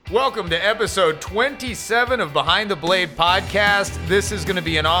Welcome to episode 27 of Behind the Blade podcast. This is going to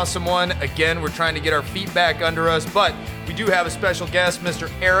be an awesome one. Again, we're trying to get our feet back under us, but we do have a special guest,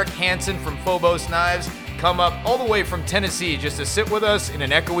 Mr. Eric Hansen from Phobos Knives, come up all the way from Tennessee just to sit with us in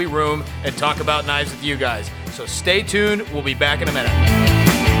an echoey room and talk about knives with you guys. So stay tuned. We'll be back in a minute.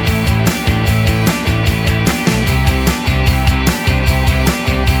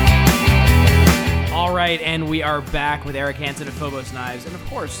 All right, and we are back with Eric Hansen of Phobos Knives, and of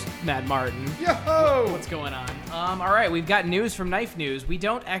course, Matt Martin. Yo! What's going on? All right, we've got news from Knife News. We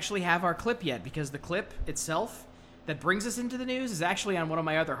don't actually have our clip yet because the clip itself that brings us into the news is actually on one of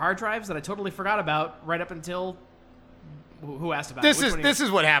my other hard drives that I totally forgot about right up until... Who asked about it? This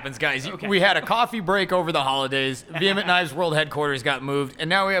is what happens, guys. Okay. We had a coffee break over the holidays. Vehement Knives World Headquarters got moved, and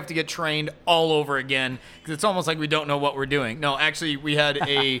now we have to get trained all over again because it's almost like we don't know what we're doing. No, actually, we had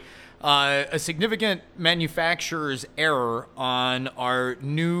a significant manufacturer's error on our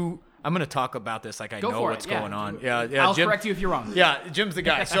new... I'm going to talk about this like I know what's going on. Yeah, I'll Jim, correct you if you're wrong. Yeah, Jim's the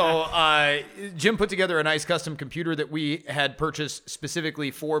guy. So Jim put together a nice custom computer that we had purchased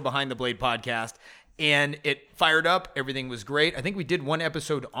specifically for Behind the Blade podcast. And it fired up. Everything was great. I think we did one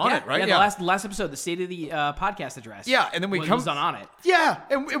episode on it, right? Yeah, the last episode, the State of the Podcast address. Yeah, and then we was on it. Yeah,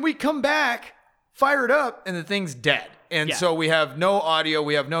 and we come back, fire it up, and the thing's dead. And so we have no audio,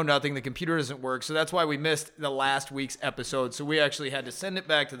 we have no nothing. The computer doesn't work. So that's why we missed the last week's episode. So we actually had to send it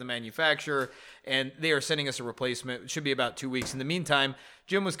back to the manufacturer, and they are sending us a replacement. It should be about 2 weeks. In the meantime,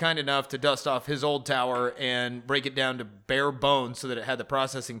 Jim was kind enough to dust off his old tower and break it down to bare bones so that it had the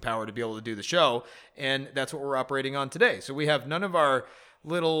processing power to be able to do the show. And that's what we're operating on today. So we have none of our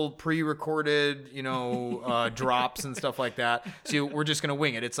little pre-recorded, drops and stuff like that. So we're just going to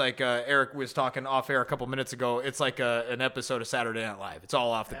wing it. It's like Eric was talking off air a couple minutes ago. It's like an episode of Saturday Night Live. It's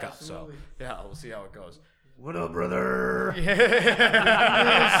all off the cuff. So yeah, we'll see how it goes. What up, brother? Yes.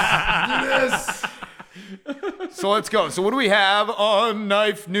 So let's go. So what do we have on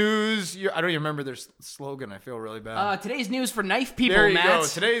Knife News? I don't even remember their slogan. I feel really bad. Today's news for knife people, there you Matt. go.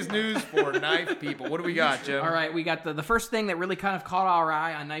 Today's news for knife people. What do we got, Jim? All right, we got the first thing that really kind of caught our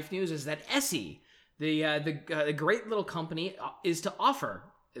eye on Knife News is that Essie, the great little company, is to offer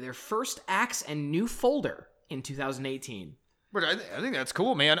their first axe and new folder in 2018. But I think that's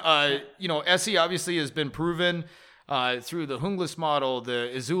cool, man. Essie obviously has been proven through the Hunglas model, the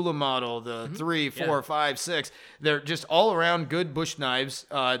Izula model, the 3, 4, 5, 6. They're just all around good bush knives.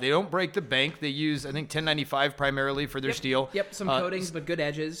 They don't break the bank. They use, I think, 1095 primarily for their steel. Yep, some coatings, but good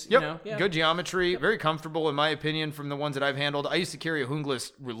edges. Yep, good geometry. Very comfortable, in my opinion, from the ones that I've handled. I used to carry a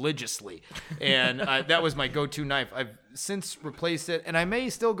Hunglas religiously, and that was my go-to knife. I've since replaced it, and I may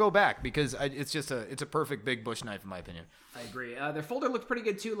still go back because it's a perfect big bush knife, in my opinion. I agree. Their folder looked pretty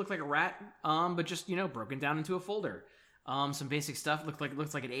good too. Looked like a rat, but just broken down into a folder. Some basic stuff.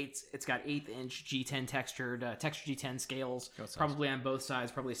 Looks like an 8. It's got 1/8 inch G10 textured texture G10 scales, probably on both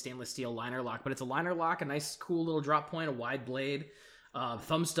sides. Probably a stainless steel liner lock, but it's a liner lock. A nice, cool little drop point, a wide blade,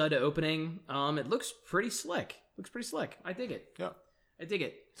 thumb stud opening. It looks pretty slick. I dig it. Yeah, I dig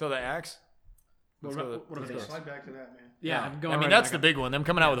it. So the axe. What are they? Slide back to that, man. Yeah, I'm going. I mean, that's the big one. Them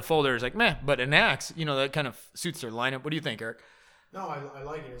coming out with a folder is like meh, but an axe, that kind of suits their lineup. What do you think, Eric? No, I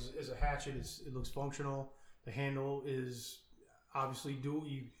like it. As a hatchet, it looks functional. The handle is obviously dual.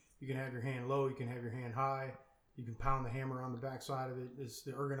 You can have your hand low, you can have your hand high. You can pound the hammer on the back side of it.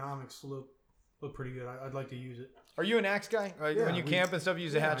 The ergonomics look pretty good. I'd like to use it. Are you an axe guy? Yeah, when you camp and stuff, you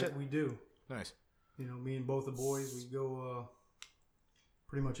use a hatchet? We do. Nice. Me and both the boys, we go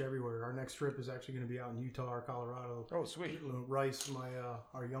pretty much everywhere. Our next trip is actually going to be out in Utah or Colorado. Oh, sweet. Rice,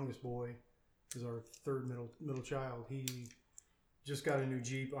 our youngest boy, is our third middle child. He just got a new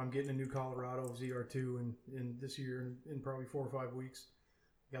Jeep. I'm getting a new Colorado ZR2 in this year in probably 4 or 5 weeks.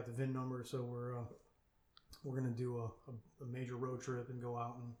 Got the VIN number, so we're going to do a major road trip and go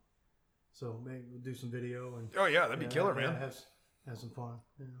out, and so maybe we'll do some video and oh yeah, that'd be killer, man. Have some fun.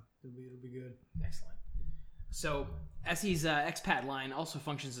 Yeah, it'll be good. Excellent. So Essie's expat line also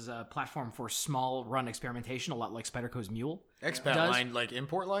functions as a platform for small run experimentation, a lot like Spyderco's Mule. Expat line, like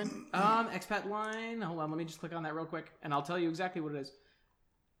import line? Expat line. Hold on, let me just click on that real quick, and I'll tell you exactly what it is.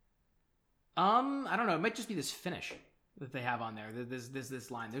 I don't know. It might just be this finish that they have on there. This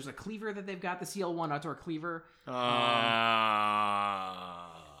line. There's a cleaver that they've got, the CL1 outdoor cleaver.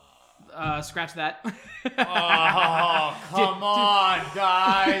 Scratch that. Oh, come on,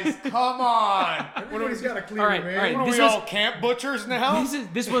 guys. Come on. Everybody's got a cleaver, all right, man. What are we all camp butchers now?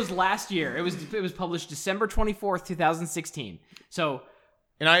 This was last year. It was published December 24th, 2016. So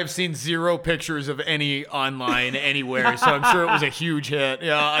And I have seen 0 pictures of any online anywhere, so I'm sure it was a huge hit.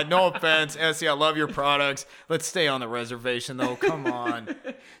 Yeah, no offense, Essie, I love your products. Let's stay on the reservation, though. Come on.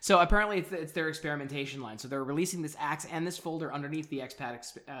 So apparently it's their experimentation line. So they're releasing this axe and this folder underneath the expat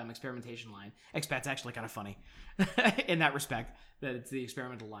experimentation line. Expat's actually kind of funny in that respect, that it's the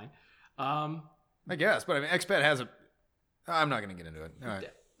experimental line. I guess, but I mean, expat has a... I'm not going to get into it. All right.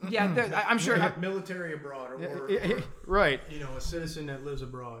 Yeah, I'm sure. Military abroad, or right. a citizen that lives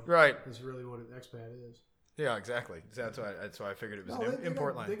abroad. Right. Is really what an expat is. Yeah, exactly. That's why I figured it was an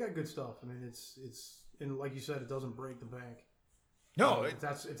import line. They got good stuff. I mean, it's and like you said, it doesn't break the bank. No, if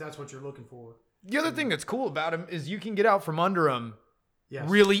that's what you're looking for. The other thing that's cool about them is you can get out from under them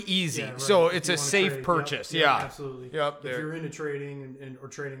really easy. Yeah, right. So if it's a safe trade, purchase. Yep, yeah, absolutely. Yep. If you're into trading or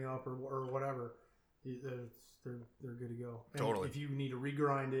trading up or whatever, they're good to go. And totally. If you need to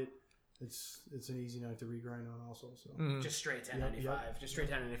regrind it, it's an easy knife to regrind on also. So just straight 1095. Just straight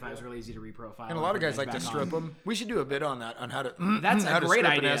 1095 is really easy to reprofile. And a lot of guys like to strip them. We should do a bit on that, on how to. That's how a great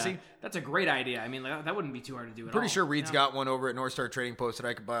strip idea. That's a great idea. I mean, that wouldn't be too hard to do. Pretty sure Reed's got one over at North Star Trading Post that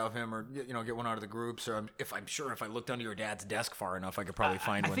I could buy off him, or get one out of the groups. Or if I looked under your dad's desk far enough, I could probably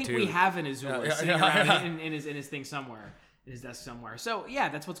find one too. I think we have an Azula sitting around in his thing somewhere. In his desk somewhere. So yeah,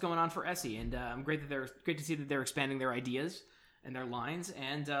 that's what's going on for Essie, and I'm great to see that they're expanding their ideas and their lines,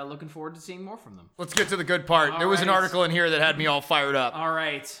 and looking forward to seeing more from them. Let's get to the good part. There was an article in here that had me all fired up. All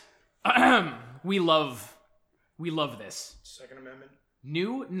right, we love this. Second Amendment.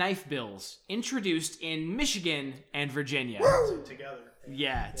 New knife bills introduced in Michigan and Virginia. Together.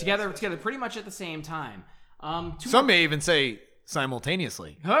 Yeah, together, pretty much at the same time. Some may even say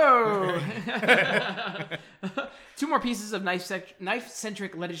simultaneously. Oh! 2 more pieces of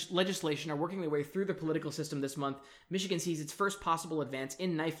knife-centric legislation are working their way through the political system this month. Michigan sees its first possible advance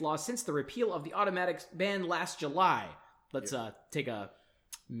in knife law since the repeal of the automatic ban last July. Let's take a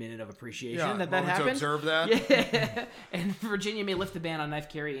minute of appreciation that happened. To observe that. Yeah. And Virginia may lift the ban on knife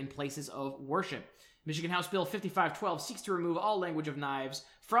carry in places of worship. Michigan House Bill 5512 seeks to remove all language of knives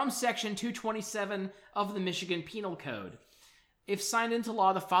from Section 227 of the Michigan Penal Code. If signed into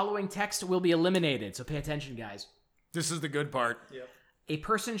law, the following text will be eliminated. So pay attention, guys. This is the good part. Yep. A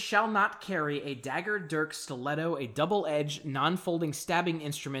person shall not carry a dagger, dirk, stiletto, a double-edged, non-folding stabbing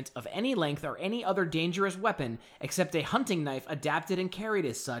instrument of any length or any other dangerous weapon except a hunting knife adapted and carried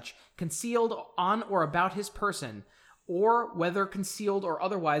as such, concealed on or about his person, or whether concealed or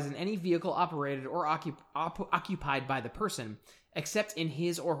otherwise in any vehicle operated or occupied by the person, except in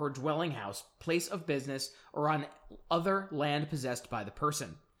his or her dwelling house, place of business, or on other land possessed by the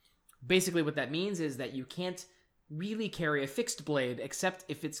person. Basically what that means is that you can't really carry a fixed blade except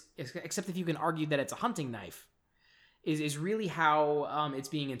if you can argue that it's a hunting knife, is really how it's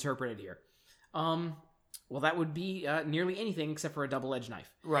being interpreted here. Well, that would be nearly anything except for a double-edged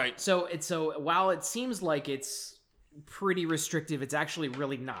knife. Right. So while it seems like it's pretty restrictive, it's actually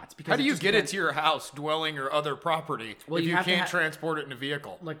really not. Because how do you get it to your house, dwelling, or other property if you can't transport it in a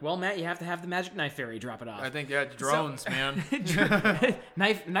vehicle? Like, Matt, you have to have the Magic Knife Fairy drop it off. I think drones, man.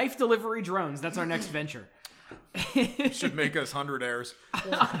 knife delivery drones. That's our next venture. Should make us 100 heirs.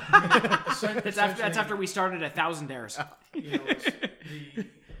 That's after we started 1,000 heirs.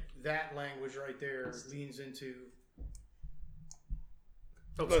 That language right there leans into.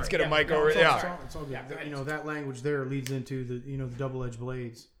 Let's get a mic over. It's all good. That language there leads into the double-edged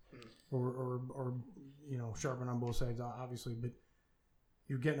blades, or sharpened on both sides, obviously. But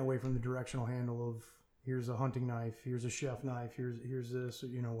you're getting away from the directional handle of here's a hunting knife, here's a chef knife, here's this,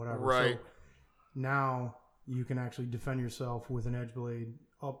 whatever. Right. So now you can actually defend yourself with an edge blade,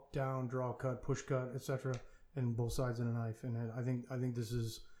 up, down, draw, cut, push, cut, etc., and both sides of the knife. And I think this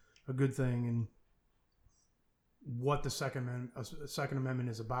is a good thing. And what the Second Amendment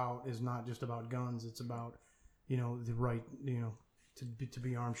is about is not just about guns. It's about the right to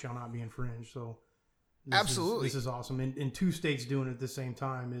be armed shall not be infringed. So absolutely, this is awesome. And 2 states doing it at the same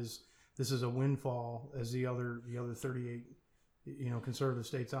time this is a windfall, as the other 38 conservative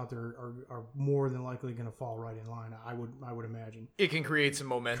states out there are more than likely going to fall right in line. I would imagine it can create some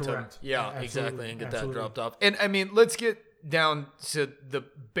momentum. Correct. Yeah, exactly, and get that dropped off. And I mean, let's get down to the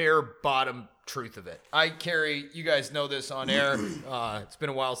bare bottom truth of it. I carry, you guys know this on air. It's been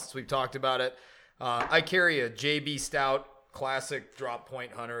a while since we've talked about it. I carry a JB Stout classic drop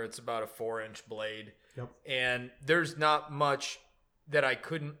point hunter. It's about a 4-inch blade. Yep. And there's not much that I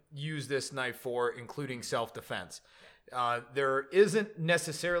couldn't use this knife for, including self-defense. There isn't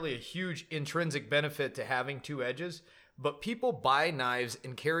necessarily a huge intrinsic benefit to having 2 edges, but people buy knives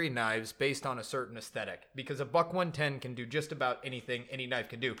and carry knives based on a certain aesthetic because a buck 110 can do just about anything any knife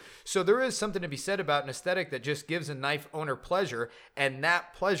can do. So there is something to be said about an aesthetic that just gives a knife owner pleasure, and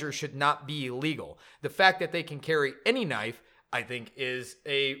that pleasure should not be illegal. The fact that they can carry any knife, I think, is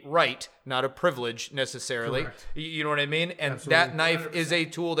a right, not a privilege necessarily. Correct. You know what I mean? And Absolutely. that knife 100%. is a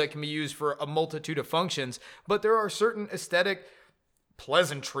tool that can be used for a multitude of functions, but there are certain aesthetic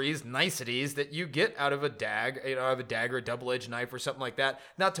pleasantries, niceties that you get out of a dagger, a double-edged knife or something like that.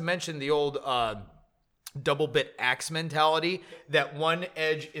 Not to mention the old double bit axe mentality that one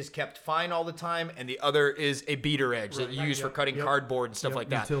edge is kept fine all the time and the other is a beater edge that you use for cutting cardboard and stuff like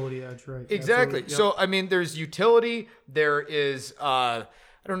that. Utility edge, right? Exactly. Absolutely. So I mean, there's utility. There is I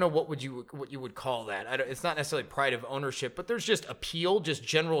don't know what you would call that. It's not necessarily pride of ownership, but there's just appeal, just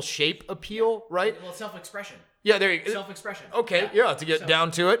general shape appeal, right? Well, self-expression. Yeah, there you go. Self-expression. Okay, yeah, to get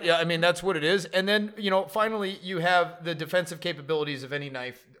down to it. Yeah, I mean, that's what it is. And then, finally, you have the defensive capabilities of any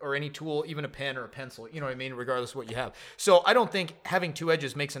knife or any tool, even a pen or a pencil, you know what I mean, regardless of what you have. So I don't think having two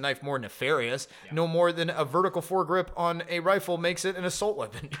edges makes a knife more nefarious, no more than a vertical foregrip on a rifle makes it an assault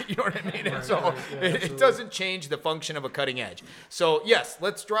weapon. You know what I mean? And so it doesn't change the function of a cutting edge. So, yes,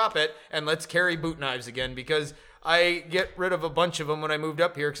 let's drop it and let's carry boot knives again because I get rid of a bunch of them when I moved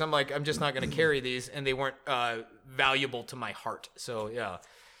up here because I'm just not going to carry these, and they weren't valuable to my heart. So, yeah.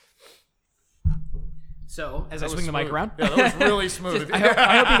 So, as I swing the mic around. Yeah, that was really smooth. I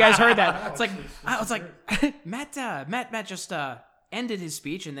hope you guys heard that. I was like, Matt just ended his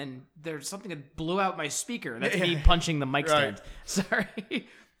speech, and then there's something that blew out my speaker. That's me punching the mic stand. Sorry.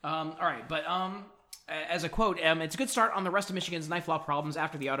 All right, but as a quote, it's a good start on the rest of Michigan's knife law problems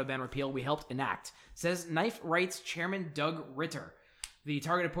after the auto ban repeal we helped enact, says Knife Rights Chairman Doug Ritter. The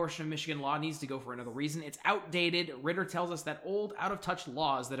targeted portion of Michigan law needs to go for another reason. It's outdated. Ritter tells us that old, out-of-touch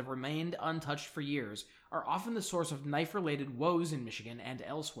laws that have remained untouched for years are often the source of knife-related woes in Michigan and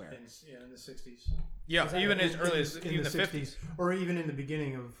elsewhere. In the 60s. Yeah, even as early as in the 50s. Or even in the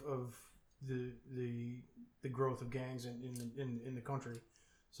beginning of the growth of gangs in the country.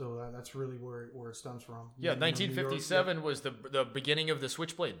 So that's really where it stems from. Yeah, 1957 was the beginning of the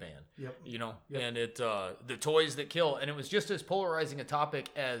switchblade ban. Yep. And it the toys that kill, and it was just as polarizing a topic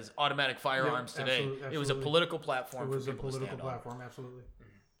as automatic firearms today. Absolutely. It was a political platform. It was for a people to political stand on. platform, absolutely.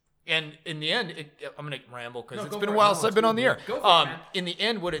 And in the end, I'm going to ramble because it's go been a for it. while No, since I've been on the air. Go for it, man. In the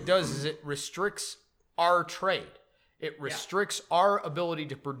end, what it does is it restricts our trade. It restricts our ability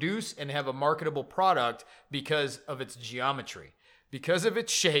to produce and have a marketable product because of its geometry. Because of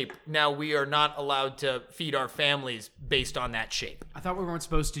its shape, now we are not allowed to feed our families based on that shape. I thought we weren't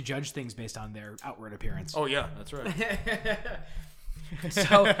supposed to judge things based on their outward appearance. Oh, yeah, that's right.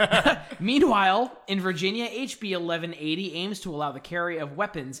 So, meanwhile, in Virginia, HB 1180 aims to allow the carry of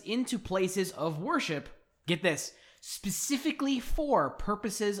weapons into places of worship, get this, specifically for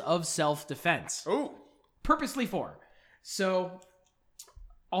purposes of self-defense. Oh. Purposely for. So,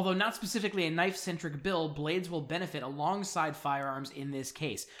 although not specifically a knife-centric bill, blades will benefit alongside firearms in this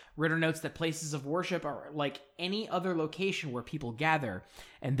case. Ritter notes that places of worship are like any other location where people gather,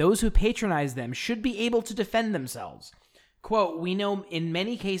 and those who patronize them should be able to defend themselves. Quote, we know in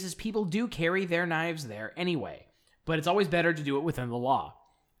many cases people do carry their knives there anyway, but it's always better to do it within the law.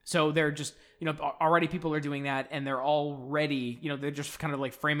 So they're just, already people are doing that, and they're already, they're just kind of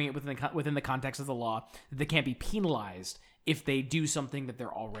like framing it within the context of the law that they can't be penalized if they do something that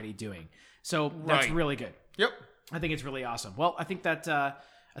they're already doing. So that's really good. Yep. I think it's really awesome. Well, I think that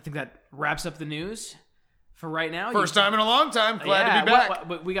wraps up the news for right now. First time in a long time. Glad to be back.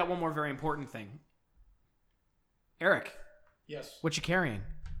 But we got one more very important thing. Eric. Yes. What you carrying?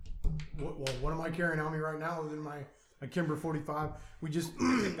 Well, what am I carrying on me right now other than my Kimber 45?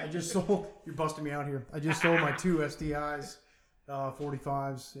 I just sold. You're busting me out here. I just sold my two STIs.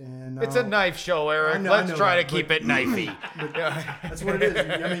 45s and it's a knife show, Eric. Let's try to keep it knifey. That's what it is.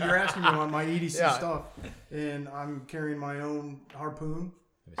 I mean, you're asking me on my EDC stuff, and I'm carrying my own harpoon.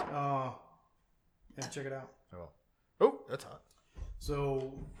 Yeah, check it out. Oh, that's hot.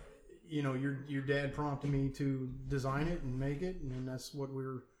 So, your dad prompted me to design it and make it, and that's what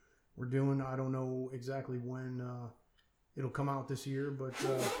we're doing. I don't know exactly when it'll come out this year, but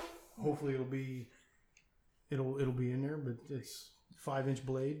hopefully it'll be in there. But it's 5-inch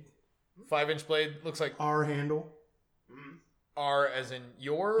blade. 5-inch blade looks like R handle. R as in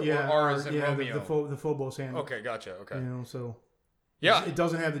or R as in Romeo? The Phobos handle. Okay, gotcha. Okay. So yeah, it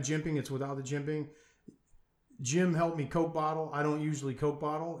doesn't have the jimping. It's without the jimping. Jim helped me Coke bottle. I don't usually Coke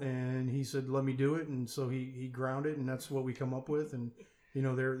bottle, and he said let me do it, and so he ground it, and that's what we come up with, and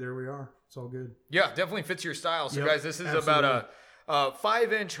there we are. It's all good. Yeah, definitely fits your style. So Yep, guys, this is absolutely. about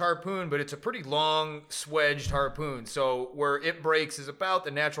 5-inch harpoon, but it's a pretty long swedged harpoon. So where it breaks is about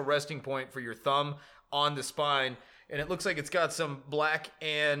the natural resting point for your thumb on the spine. And it looks like it's got some black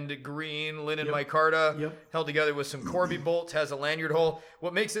and green linen micarta held together with some Corby bolts, has a lanyard hole.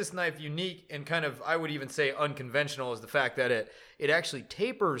 What makes this knife unique and kind of, I would even say, unconventional is the fact that it actually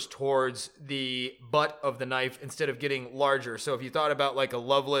tapers towards the butt of the knife instead of getting larger. So if you thought about like a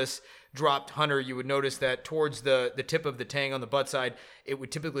Loveless dropped hunter, you would notice that towards the tip of the tang on the butt side, it would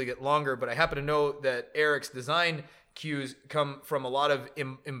typically get longer. But I happen to know that Eric's design cues come from a lot of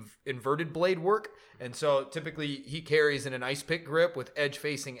inverted blade work, and so typically he carries in an ice pick grip with edge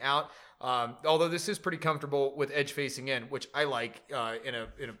facing out, although this is pretty comfortable with edge facing in, which I like in a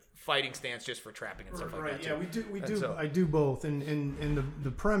fighting stance just for trapping and stuff like that too. We do I do both, and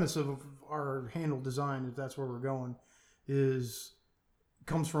the premise of our handle design, if that's where we're going,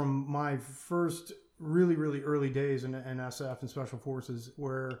 comes from my first really early days in SF and Special Forces,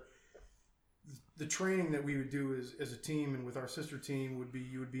 where the training that we would do as a team and with our sister team would be,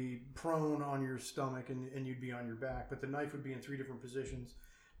 you would be prone on your stomach and you'd be on your back, but the knife would be in 3 different positions.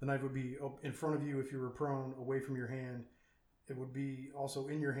 The knife would be in front of you if you were prone, away from your hand. It would be also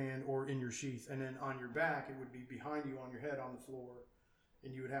in your hand or in your sheath, and then on your back it would be behind you on your head on the floor,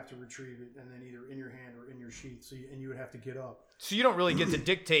 and you would have to retrieve it, and then either in your hand or in your sheath. And you would have to get up. So you don't really get to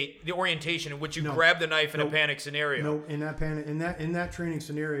dictate the orientation in which you grab the knife in a panic scenario. No, in that training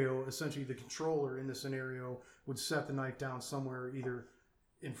scenario, essentially the controller in the scenario would set the knife down somewhere either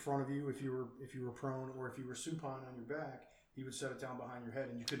in front of you if you were prone, or if you were supine on your back, he would set it down behind your head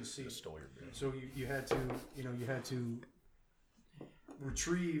and you couldn't see it. So you had to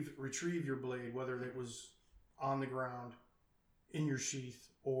retrieve your blade, whether it was on the ground, in your sheath,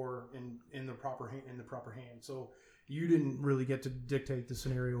 or in the proper hand. So you didn't really get to dictate the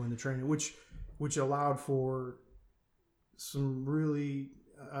scenario in the training, which allowed for some really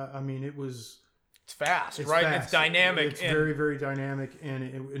it's fast, right? Fast. It's dynamic. It's very dynamic, and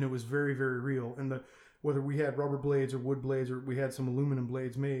it was very real. And whether we had rubber blades or wood blades, or we had some aluminum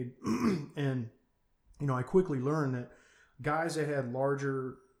blades made, and I quickly learned that guys that had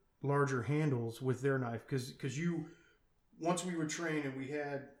larger handles with their knife, because once we would train, and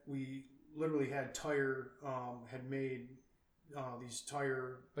we literally had had made these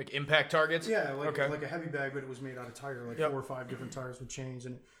tire, like impact targets. Yeah, like a heavy bag, but it was made out of tire, like 4 or 5 different tires with chains,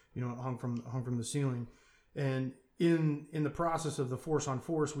 and it hung from the ceiling. And in the process of the force on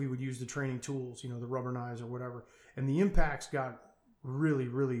force, we would use the training tools, the rubber knives or whatever, and the impacts got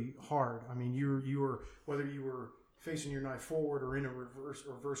really hard. I mean, you were, whether you were facing your knife forward or in a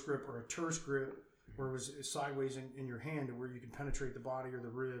reverse grip or a terse grip, where it was sideways in your hand, to where you could penetrate the body or the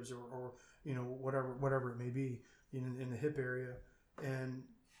ribs or whatever it may be in the hip area, and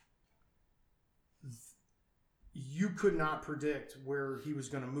you could not predict where he was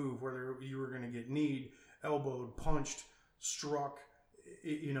going to move, whether you were going to get kneed, elbowed, punched, struck,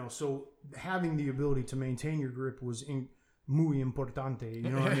 so having the ability to maintain your grip was muy importante.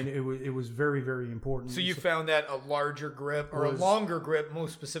 It was very important. So you found that a larger grip, or a longer grip,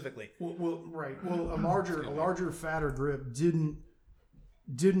 most specifically. Well, right. Well, a larger, fatter grip didn't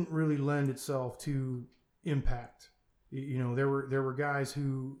really lend itself to impact. There were guys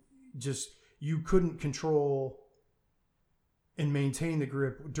who just, you couldn't control and maintain the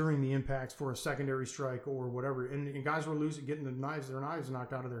grip during the impacts for a secondary strike or whatever, and guys were getting their knives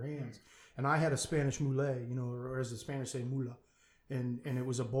knocked out of their hands. And I had a Spanish mulet, or as the Spanish say, mula, and it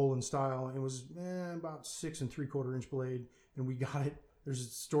was a Bolin style. It was about 6 3/4 inch blade, and we got it. There's a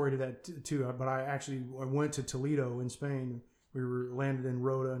story to that too. But I went to Toledo in Spain. We were landed in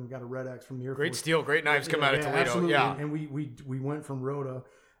Rota and got a Red X from the Air Force. Great steel, great knives come out of Toledo. Absolutely. Yeah, and we went from Rota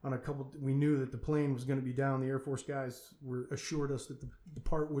on a couple. We knew that the plane was going to be down. The Air Force guys assured us that the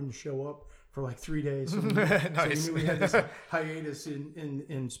part wouldn't show up for like 3 days. So Nice. So we knew we had this hiatus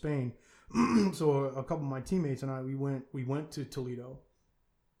in Spain. So a couple of my teammates and I, we went to Toledo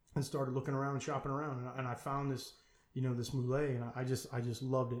and started looking around and shopping around, and I found this, this mulet, and I just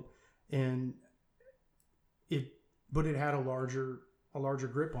loved it, and but it had a larger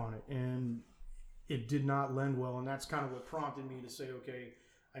grip on it, and it did not lend well, and that's kind of what prompted me to say, okay,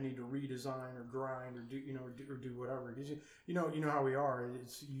 I need to redesign or grind or do whatever, because you know how we are.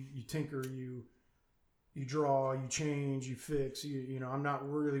 It's you tinker, you draw, you change, you fix. I'm not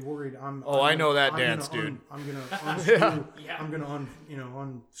really worried. I know that dance, dude. I'm gonna unscrew. I'm gonna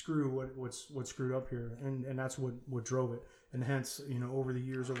unscrew what's screwed up here, and that's what drove it. And hence, over the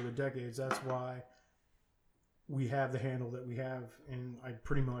years, over the decades, that's why we have the handle that we have, and I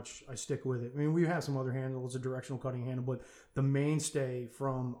stick with it. I mean, we have some other handles, a directional cutting handle, but the mainstay,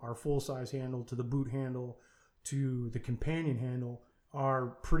 from our full size handle to the boot handle to the companion handle are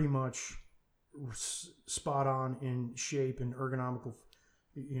pretty much spot on in shape and ergonomical,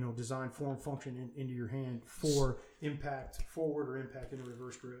 design, form, function into your hand for impact forward or impact into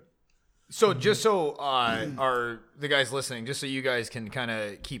reverse grip. So just so are the guys listening, just so you guys can kind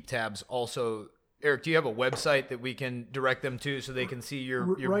of keep tabs also, Eric, do you have a website that we can direct them to so they can see your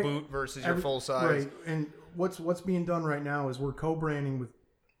right, boot versus your full size? Right. And what's being done right now is we're co-branding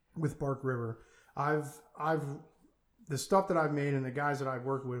with Bark River. I've the stuff that I've made and the guys that I've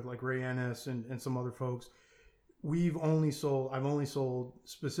worked with, like Ray Ennis and some other folks, I've only sold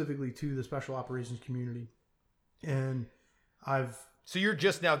specifically to the special operations community. And So you're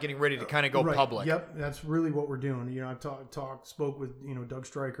just now getting ready to kind of go public. Yep, that's really what we're doing. I've spoke with Doug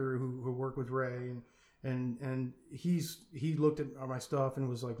Stryker who worked with Ray, and he looked at my stuff and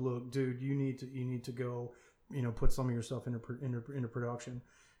was like, "Look, dude, you need to go, put some of your stuff into production,"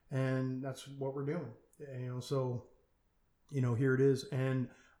 and that's what we're doing. So here it is, and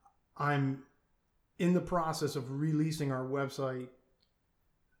I'm in the process of releasing our website.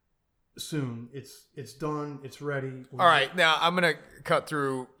 Soon. It's done. It's ready. All right. Now I'm going to cut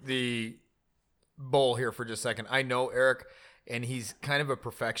through the bowl here for just a second. I know Eric, and he's kind of a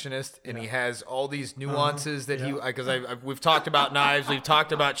perfectionist, and he has all these nuances that we've talked about knives, we've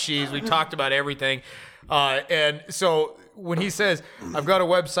talked about sheaths, we've talked about everything. And so when he says, I've got a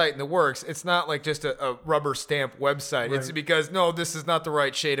website in the works, it's not like just a rubber stamp website. Right. It's because, no, this is not the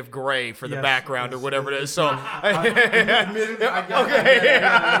right shade of gray for the background or whatever it is. So, Am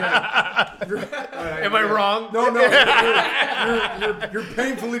I wrong? No, you're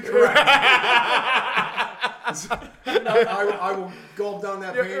painfully correct. I will gulp down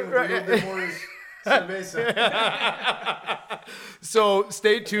that pain with a little bit more cerveza. So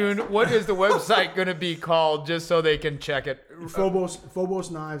stay tuned. What is the website going to be called, just so they can check it?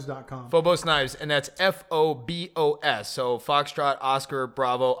 PhobosKnives.com. Phobos Knives, and that's Phobos. So Foxtrot, Oscar,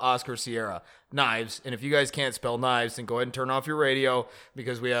 Bravo, Oscar, Sierra. Knives. And if you guys can't spell knives, then go ahead and turn off your radio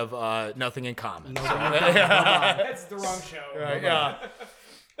because we have nothing in common. That's the wrong show. Right, yeah.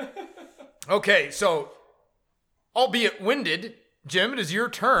 Okay, so albeit winded, Jim, it is your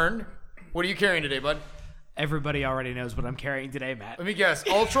turn. What are you carrying today, bud? Everybody already knows what I'm carrying today, Matt. Let me guess.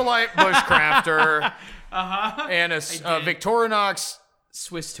 Ultralight Bushcrafter. And a Victorinox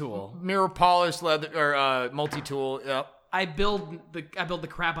Swiss tool. Mirror polished leather or multi-tool. Yep. I build the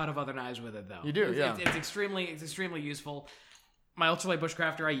crap out of other knives with it, though. You do, yeah. It's extremely useful. My Ultralight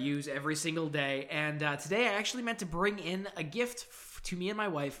Bushcrafter I use every single day, and today I actually meant to bring in a gift to me and my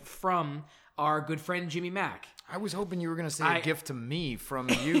wife from our good friend Jimmy Mack. I was hoping you were going to say a gift to me from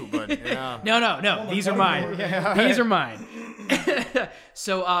you, but yeah. No. These are mine. These are mine.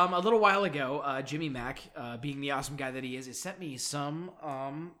 So a little while ago, Jimmy Mack, being the awesome guy that he is, sent me some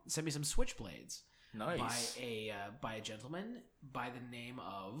switchblades. Nice. By a gentleman by the name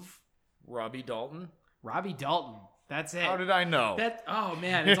of Robbie Dalton. Robbie Dalton. That's it. How did I know? Oh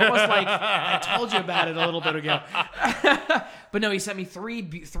man, it's almost like I told you about it a little bit ago. But no, he sent me three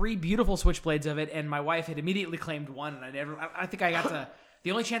beautiful switchblades of it, and my wife had immediately claimed one, and I think I got to.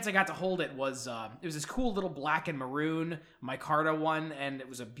 The only chance I got to hold it was this cool little black and maroon micarta one, and it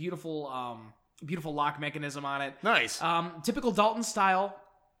was a beautiful lock mechanism on it. Nice. Typical Dalton style.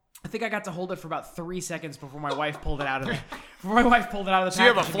 I think I got to hold it for about 3 seconds before my wife pulled it out of the. So you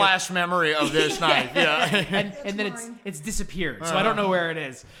have a flash memory of this knife, yeah. and then it's disappeared, so I don't know where it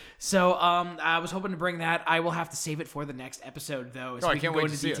is. So I was hoping to bring that. I will have to save it for the next episode, though, so we can go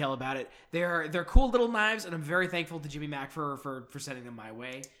into detail about it. They're cool little knives, and I'm very thankful to Jimmy Mack for sending them my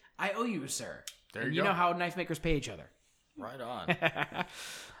way. I owe you, sir. There you go. You know how knife makers pay each other. Right on.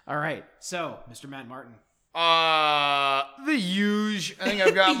 All right, so Mr. Matt Martin. The huge. I think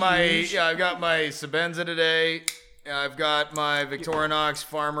I've got my Sebenza today. I've got my Victorinox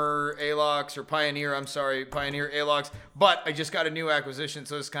Farmer A-Locks or Pioneer A-Locks. But I just got a new acquisition,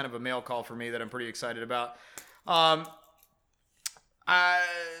 so it's kind of a mail call for me that I'm pretty excited about. I'll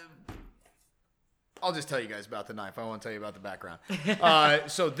just tell you guys about the knife. I won't tell you about the background.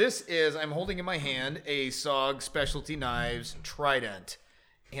 So this is, I'm holding in my hand a SOG Specialty Knives Trident.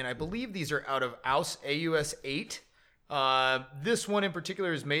 And I believe these are out of AUS 8. This one in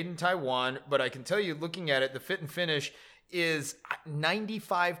particular is made in Taiwan, but I can tell you, looking at it, the fit and finish is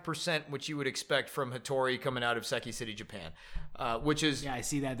 95% what you would expect from Hattori coming out of Seki City, Japan, which is... Yeah, I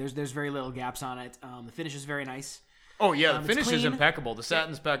see that. There's very little gaps on it. The finish is very nice. Oh, yeah, the finish is impeccable. The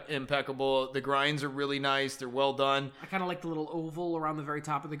satin's impeccable. The grinds are really nice. They're well done. I kind of like the little oval around the very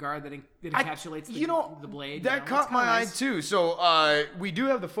top of the guard It encapsulates the blade. That caught my eye too. So we do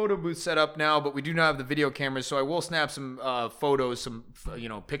have the photo booth set up now, but we do not have the video cameras. So I will snap some photos, some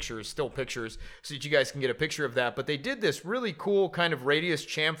pictures, still pictures, so that you guys can get a picture of that. But they did this really cool kind of radius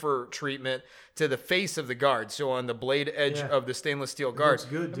chamfer treatment to the face of the guard. So on the blade edge of the stainless steel guard. Looks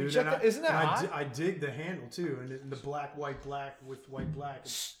good, dude. Isn't that hot? I dig the handle too, and the black with white black.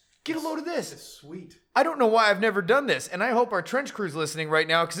 Get a load of this. It's sweet. I don't know why I've never done this, and I hope our trench crew's listening right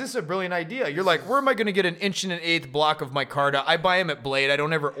now, because this is a brilliant idea. You're like, where am I going to get an 1 1/8" block of micarta? I buy them at Blade. I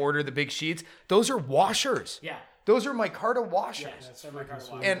don't ever order the big sheets. Those are washers. Yeah. Those are micarta washers. Yeah, that's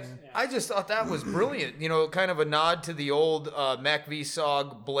micarta washers. And I just thought that was brilliant. Kind of a nod to the old Mac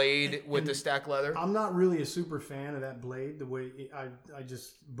VSOG Blade with the stack leather. I'm not really a super fan of that blade. The way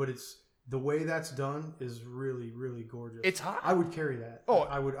but it's the way that's done is really, really gorgeous. It's hot. I would carry that. Oh,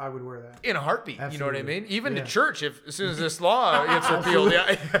 I would wear that in a heartbeat. Absolutely. You know what I mean? Even to church, as soon as this law gets repealed.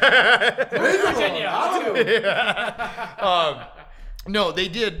 No, they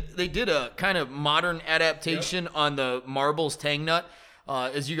did a kind of modern adaptation on the Marbles Tang nut.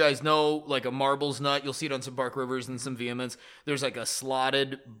 As you guys know, like a Marbles nut, you'll see it on some Bark Rivers and some Vehemence. There's like a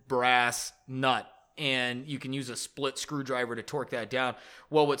slotted brass nut, and you can use a split screwdriver to torque that down.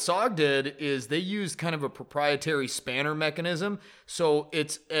 Well, what SOG did is they used kind of a proprietary spanner mechanism. So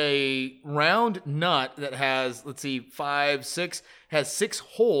it's a round nut that has, let's see, 5, 6, has 6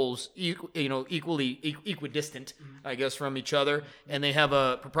 holes, equidistant, I guess, from each other. And they have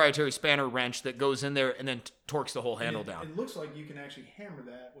a proprietary spanner wrench that goes in there and then torques the whole handle down. It looks like you can actually hammer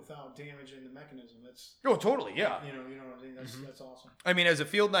that without damaging the mechanism. That's totally, yeah. You know what I mean? That's awesome. I mean, as a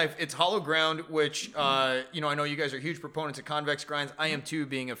field knife, it's hollow ground, which I know you guys are huge proponents of convex grinds. I am too,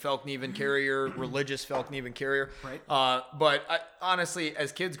 being a Felkneven carrier, religious Felkneven carrier. Right. But honestly,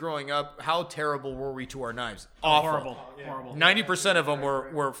 as kids growing up, how terrible were we to our knives? Awful. Horrible. 90% of them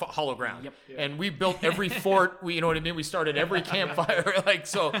were hollow ground. Yep. And we built every fort. You know what I mean? We started every campfire. I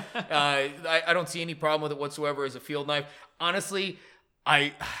don't see any problem with it whatsoever as a field knife. Honestly,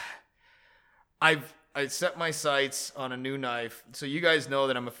 I set my sights on a new knife. So you guys know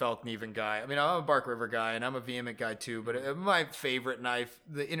that I'm a Felkneven guy. I mean, I'm a Bark River guy, and I'm a Vehement guy too. But my favorite knife,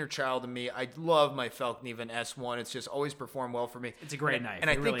 the inner child in me, I love my Felkneven S1. It's just always performed well for me. It's a great knife. And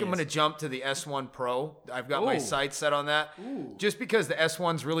I think I'm going to jump to the S1 Pro. I've got my sights set on that. Ooh. Just because the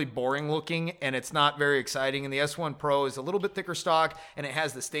S1's really boring looking, and it's not very exciting. And the S1 Pro is a little bit thicker stock, and it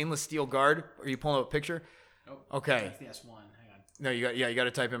has the stainless steel guard. Are you pulling up a picture? Oh, okay. That's the S1. Hang on. No, you got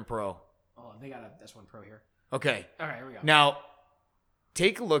to type in Pro. Oh, they got a S1 Pro here. Okay. All right, here we go. Now,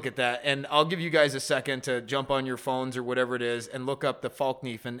 take a look at that, and I'll give you guys a second to jump on your phones or whatever it is and look up the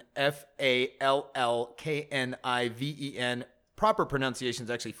Falkneven, Fallkniven. Proper pronunciation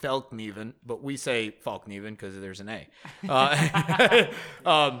is actually Felkneven, but we say Falkneven because there's an A.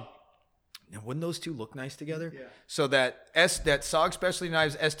 Now, wouldn't those two look nice together? Yeah. So that SOG Specialty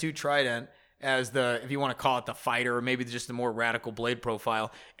Knives S2 Trident as if you want to call it the fighter, or maybe just the more radical blade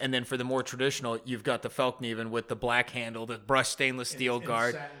profile. And then for the more traditional, you've got the Felkneven with the black handle, the brushed stainless steel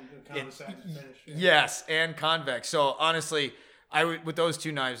guard. Satin finish. Yeah. Yes, and convex. So honestly, with those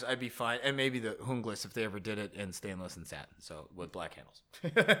two knives, I'd be fine. And maybe the Hunglis if they ever did it in stainless and satin. So with black handles.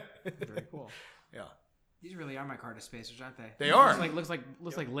 Very cool. Yeah. These really are micarta spacers, aren't they? They are. Looks like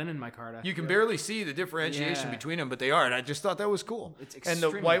linen micarta. You can barely see the differentiation between them, but they are. And I just thought that was cool. It's and the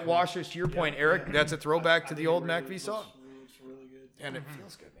extremely white cool. washers, to your point, Eric, that's a throwback to the old Mac V saw. It's really good. And it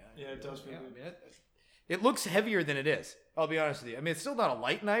feels good, man. Yeah, it does feel good. It looks heavier than it is. I'll be honest with you. I mean, it's still not a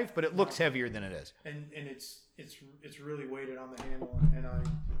light knife, but it looks heavier than it is. And it's really weighted on the handle, and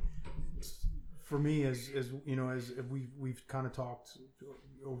for me, as you know, as we've kind of talked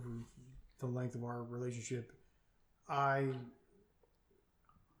over the length of our relationship, I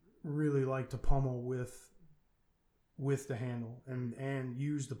really like to pummel with the handle and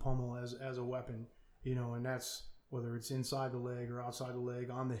use the pummel as a weapon, you know, and that's whether it's inside the leg or outside the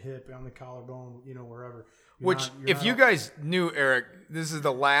leg, on the hip, on the collarbone, you know, wherever. If you guys knew Eric, this is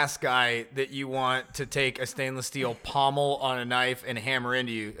the last guy that you want to take a stainless steel pommel on a knife and hammer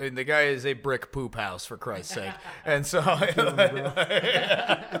into you. And the guy is a brick poop house, for Christ's sake. And so...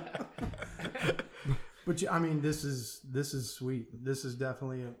 But I mean, this is sweet. This is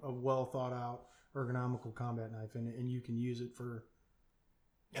definitely a well thought out ergonomical combat knife, and you can use it for.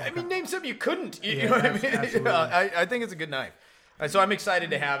 I mean, name something you couldn't. You know what I mean? I think it's a good knife. So I'm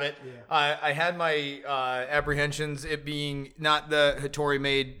excited to have it. Yeah. I had my apprehensions, it being not the Hattori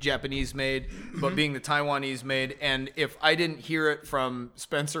made, Japanese made, but being the Taiwanese made. And if I didn't hear it from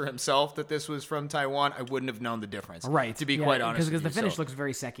Spencer himself that this was from Taiwan, I wouldn't have known the difference. Right. To be quite honest. Because the finish looks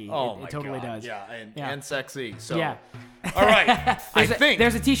very sexy. Oh, it totally God. does. Yeah, and sexy. So. Yeah. All right.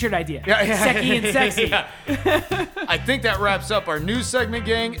 There's a t-shirt idea. Yeah. Seki and sexy. Yeah. I think that wraps up our news segment,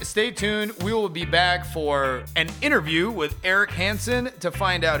 gang. Stay tuned. We will be back for an interview with Eric Hansen to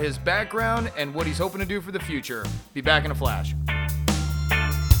find out his background and what he's hoping to do for the future. Be back in a flash.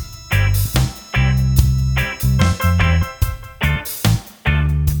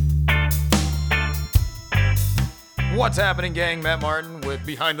 What's happening, gang? Matt Martin with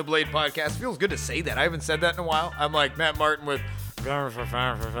Behind the Blade podcast. Feels good to say that. I haven't said that in a while. I'm like Matt Martin with...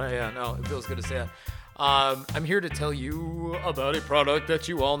 Yeah, no, it feels good to say that. I'm here to tell you about a product that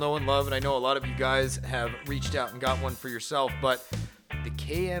you all know and love, and I know a lot of you guys have reached out and got one for yourself, but the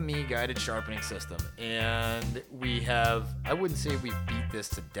KME Guided Sharpening System. And we have... I wouldn't say we've beat this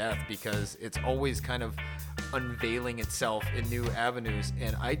to death because it's always kind of unveiling itself in new avenues,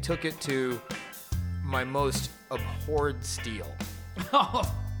 and I took it to my most abhorred steel.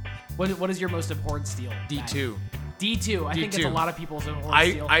 What is your most abhorred steel? D2. D2. I think it's a lot of people's abhorred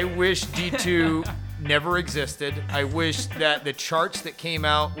steel. I wish D2 never existed. I wish that the charts that came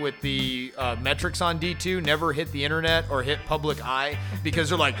out with the metrics on D2 never hit the internet or hit public eye because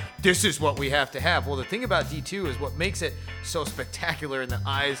they're like, this is what we have to have. Well, the thing about D2 is what makes it so spectacular in the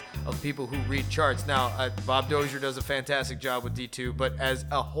eyes of people who read charts. Now, Bob Dozier does a fantastic job with D2, but as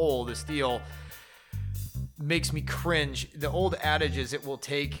a whole, the steel makes me cringe. The old adage is it will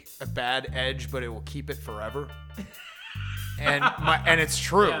take a bad edge, but it will keep it forever. And it's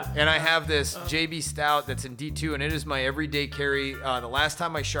true. Yeah. And I have this JB Stout that's in D2, and it is my everyday carry. The last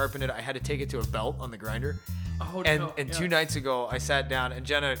time I sharpened it, I had to take it to a belt on the grinder. And 2 nights ago, I sat down, and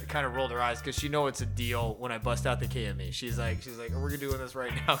Jenna kind of rolled her eyes because she knows it's a deal when I bust out the KME. She's like, oh, we're doing this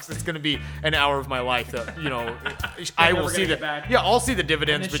right now because it's going to be an hour of my life that, I will see I'll see the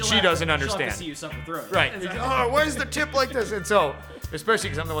dividends, but she doesn't understand. She'll have to see you suffer through it. Right. Oh, why is the tip like this? And so, especially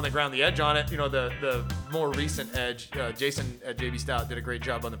because I'm the one that ground the edge on it, the more recent edge, Jason at JB Stout did a great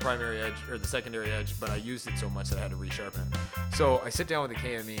job on the primary edge or the secondary edge, but I used it so much that I had to resharpen it. So I sit down with the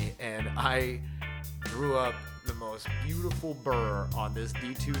KME, and I drew up the most beautiful burr on this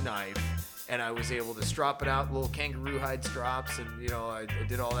D2 knife, and I was able to strop it out, little kangaroo hide strops, and I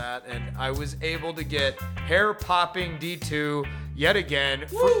did all that, and I was able to get hair popping D2 yet again.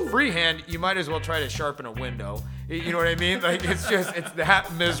 Freehand, you might as well try to sharpen a window. You know what I mean? Like, it's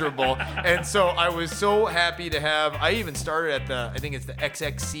that miserable. And so I was so happy to have, I even started at I think it's the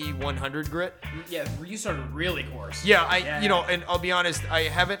XXC 100 grit. Yeah, you started really coarse. Yeah, and I'll be honest, I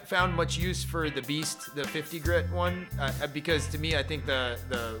haven't found much use for the Beast, the 50 grit one, because to me, I think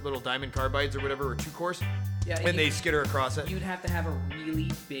the little diamond carbides or whatever are too coarse. Yeah, and they skitter across it. You'd have to have a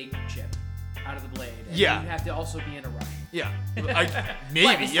really big chip out of the blade. And yeah. You'd have to also be in a rush. Yeah. Maybe,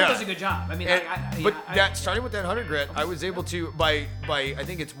 but it still does a good job. I mean, starting with that 100 grit, I was able to, by I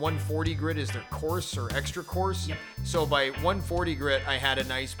think it's 140 grit is their coarse or extra coarse. Yep. So by 140 grit, I had a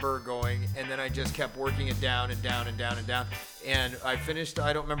nice burr going, and then I just kept working it down and down and down and down. And I finished,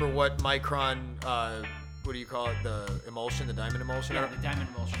 I don't remember what micron, what do you call it? The emulsion, the diamond emulsion? Yeah, the diamond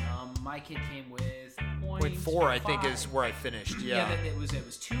emulsion. My kit came with 0.4, I think, is where I finished. Yeah. Yeah, it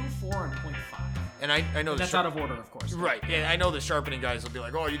was 2, 4, and 0.5. And I know that's out of order, of course. Right. And I know the sharpening guys will be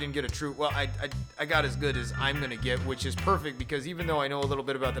like, oh, you didn't get a true. Well, I got as good as I'm going to get, which is perfect because even though I know a little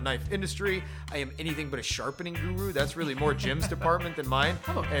bit about the knife industry, I am anything but a sharpening guru. That's really more Jim's department than mine.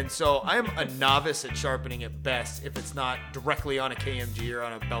 Oh. And so I'm a novice at sharpening at best if it's not directly on a KMG or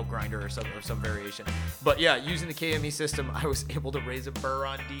on a belt grinder or some variation. But yeah, using the KME system, I was able to raise a burr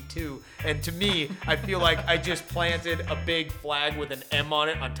on D2. And to me, I feel like I just planted a big flag with an M on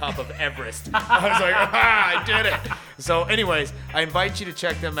it on top of Everest. I was like, I did it. So anyways, I invite you to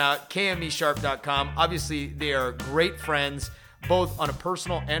check them out, kmesharp.com. Obviously, they are great friends, both on a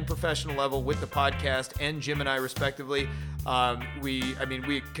personal and professional level with the podcast and Jim and I respectively.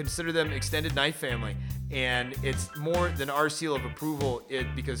 We consider them extended knife family. And it's more than our seal of approval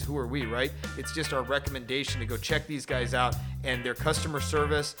because who are we, right? It's just our recommendation to go check these guys out, and their customer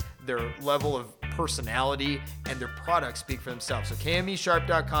service, their level of personality, and their products speak for themselves. So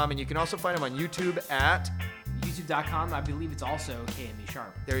kmesharp.com, and you can also find them on YouTube at youtube.com. I believe it's also KME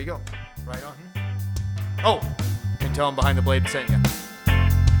Sharp. There you go. Right on. Oh, and tell them Behind the Blade sent you.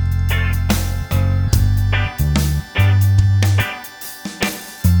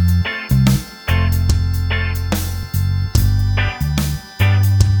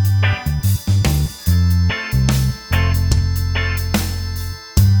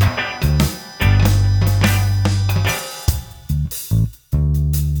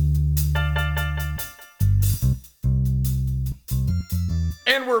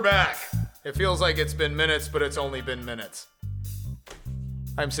 And we're back. It feels like it's been minutes, but it's only been minutes.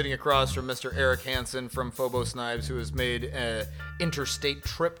 I'm sitting across from Mr. Eric Hansen from Phobos Knives, who has made an interstate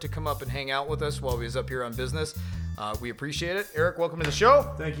trip to come up and hang out with us while he was up here on business. We appreciate it. Eric, welcome to the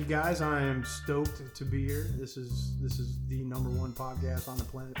show. Thank you, guys. I am stoked to be here. This is the #1 podcast on the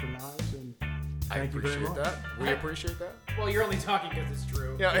planet for knives, and thank you very much. That. We appreciate that. Well, you're only talking because it's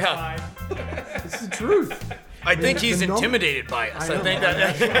true. Yeah, It's yeah. fine. It's the truth. I think he's intimidated by us. I think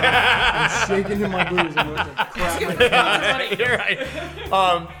that. I'm shaking in my boots. I'm going to crap my You're right.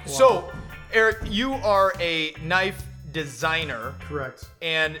 So, Eric, you are a knife designer. Correct.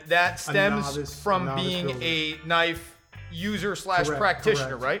 And that stems from novice being builder. a knife user / Correct,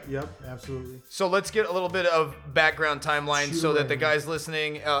 practitioner, correct. right? Yep, absolutely. So let's get a little bit of background timeline so that the Sure. guys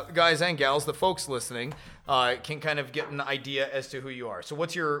listening, guys and gals, the folks listening, can kind of get an idea as to who you are. So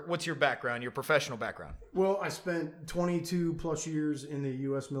what's your background, your professional background? Well, I spent 22 plus years in the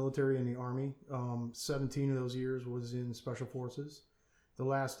U.S. military and the Army. 17 of those years was in Special Forces. The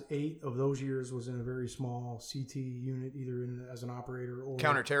last 8 of those years was in a very small CT unit, either as an operator or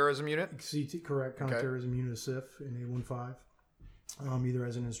Counterterrorism unit? CT, correct, counterterrorism unit of SIF in A15, either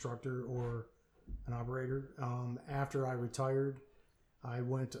as an instructor or an operator. After I retired, I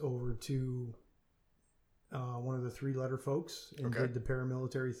went over to one of the 3-letter folks and did the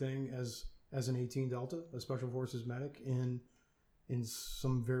paramilitary thing as an 18 Delta, a Special Forces medic in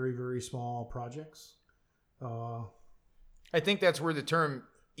some very, very small projects. I think that's where the term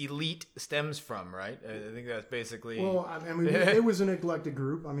elite stems from, right? I think that's basically... Well, I mean, it was an eclectic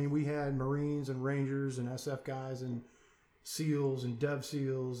group. I mean, we had Marines and Rangers and SF guys and SEALs and Dev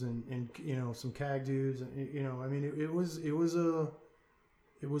SEALs and you know, some CAG dudes. And, you know, I mean, it was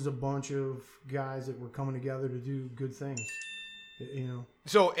a bunch of guys that were coming together to do good things, you know.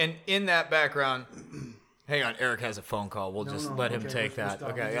 So, and in that background... Hang on, Eric has a phone call. We'll just let him take that.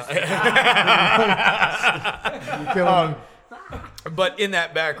 Okay. But in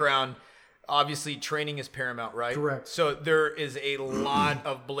that background, obviously training is paramount, right? Correct. So there is a lot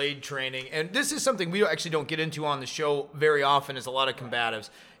of blade training, and this is something we actually don't get into on the show very often. Is a lot of combatives,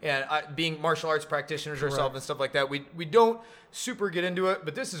 and being martial arts practitioners ourselves and stuff like that, we don't super get into it.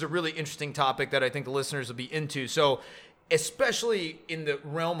 But this is a really interesting topic that I think the listeners will be into. So, especially in the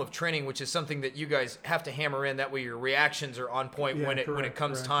realm of training, which is something that you guys have to hammer in, that way your reactions are on point when it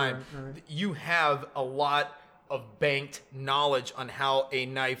comes time. Correct. You have a lot of banked knowledge on how a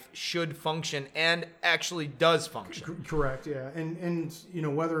knife should function and actually does function. Correct, yeah. And you know,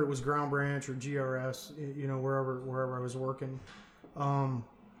 whether it was Ground Branch or GRS, you know, wherever I was working,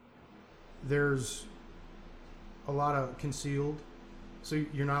 there's a lot of concealed. So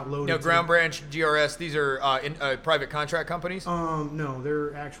you're not loaded. Now, Ground Branch, GRS, these are private contract companies? No,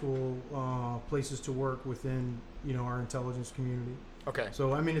 they're actual places to work within, you know, our intelligence community. Okay.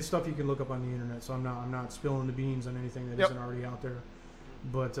 So I mean, it's stuff you can look up on the internet. So I'm not spilling the beans on anything that isn't already out there.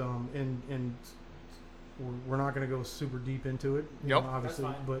 But and we're not going to go super deep into it, you know, obviously.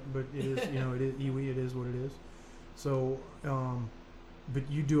 But it is, you know, it is EWE. It is what it is. So, but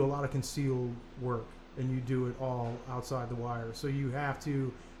you do a lot of concealed work. And you do it all outside the wire. So you're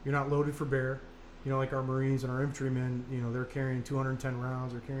not loaded for bear. You know, like our Marines and our infantrymen, you know, they're carrying 210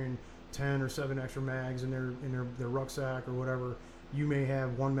 rounds, they're carrying 10 or 7 extra mags in their rucksack or whatever. You may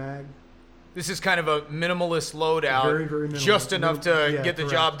have 1 mag. This is kind of a minimalist loadout. Very, very minimal. Just enough to get the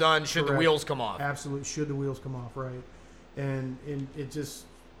job done should the wheels come off. Absolutely, should the wheels come off, right. And it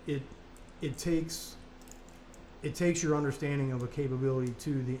takes your understanding of a capability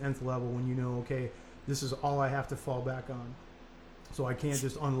to the nth level when you know, okay, this is all I have to fall back on. So I can't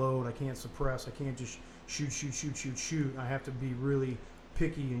just unload. I can't suppress. I can't just shoot. I have to be really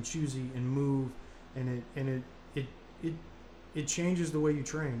picky and choosy and move. And it changes the way you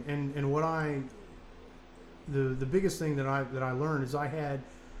train. And the biggest thing that I learned is I had,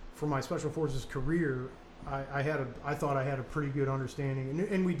 for my Special Forces career, I thought I had a pretty good understanding,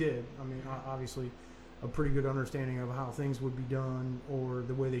 and we did. I mean, obviously, a pretty good understanding of how things would be done or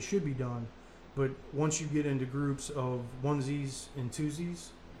the way they should be done. But once you get into groups of onesies and twosies,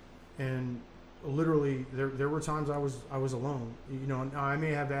 and literally there were times I was alone. You know, I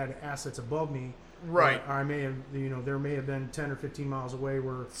may have had assets above me, right? Or I may have, you know, there may have been 10 or 15 miles away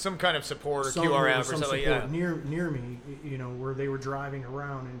where some kind of support or QRF or something, yeah, near me. You know, where they were driving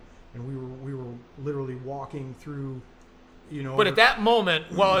around and we were literally walking through. You know, but at that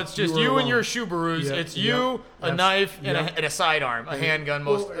moment, well, it's just you and your Subarus. Yep, it's you, a knife, and a sidearm, a handgun.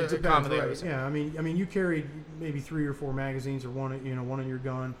 Most commonly, right. Yeah, I mean, you carried maybe 3 or 4 magazines or one in your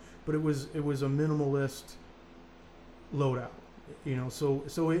gun, but it was a minimalist loadout. You know,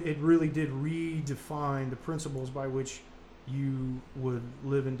 so it really did redefine the principles by which you would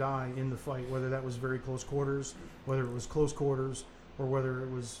live and die in the fight, whether that was very close quarters, whether it was close quarters, whether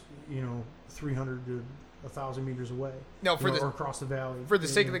it was 300 to 1,000 meters away. No, or across the valley. For the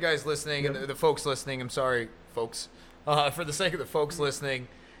sake of the guys listening and the folks listening, I'm sorry, folks. For the sake of the folks listening,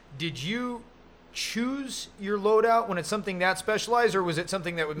 did you choose your loadout when it's something that specialized, or was it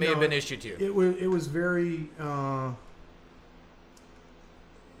something that may have been issued to you? It was very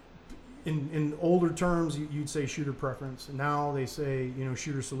in older terms you'd say shooter preference. Now they say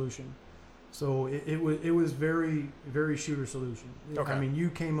shooter solution. So it was very, very shooter solution. Okay. I mean, you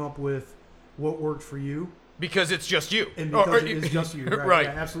came up with what worked for you because it's just you, and because it's just you, right? Right.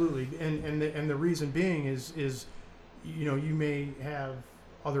 Yeah, absolutely. And the reason being is you may have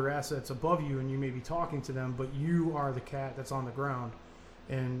other assets above you and you may be talking to them, but you are the cat that's on the ground.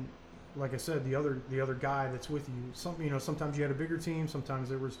 And like I said, the other guy that's with you, sometimes you had a bigger team, sometimes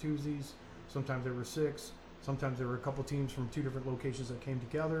there was twosies, sometimes there were 6, sometimes there were a couple teams from 2 different locations that came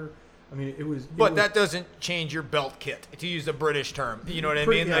together. I mean, But that doesn't change your belt kit, to use a British term. You know what I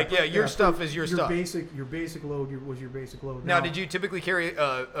mean? Your stuff is your stuff. Your basic load was your basic load. Now, did you typically carry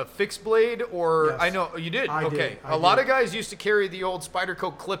a fixed blade, or yes. I know you did? I okay. did. A lot of guys used to carry the old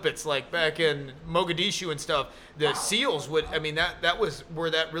Spyderco Clippets, like back in Mogadishu and stuff. The SEALs would. I mean, that was where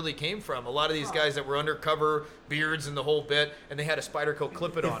that really came from. A lot of these guys that were undercover, beards and the whole bit, and they had a Spyderco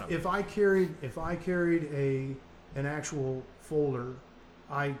Clippet on them. If I carried an actual folder,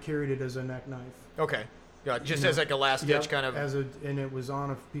 I carried it as a neck knife. Okay. Yeah, just as like a last ditch kind of. And it was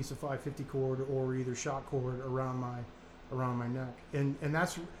on a piece of 550 cord or either shot cord around my neck. And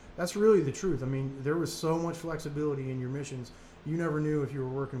that's really the truth. I mean, there was so much flexibility in your missions. You never knew if you were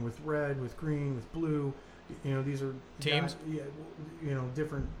working with red, with green, with blue. These are teams.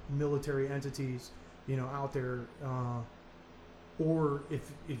 Different military entities. Out there, or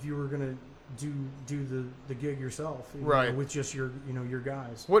if you were gonna do the gig yourself, right? With just your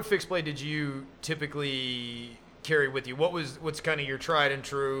guys. What fixed blade did you typically carry with you? What's kind of your tried and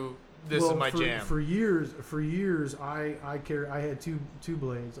true? This is my jam. For years, I had two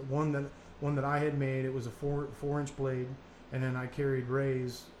blades. One that I had made. It was a 4-inch blade, and then I carried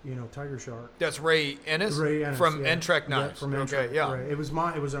Ray's Tiger Shark. That's Ray Ennis. Ray Ennis from Entrek Knives. From Entrek, okay, yeah. Right. It was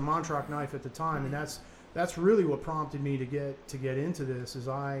a Montroc knife at the time, and that's really what prompted me to get into this. Is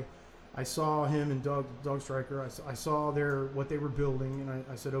I saw him and Doug Stryker. I saw what they were building, and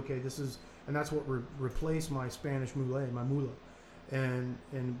I said, okay, and that's what replaced my Spanish mula, and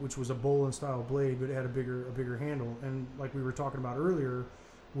which was a Bolin style blade, but it had a bigger handle. And like we were talking about earlier,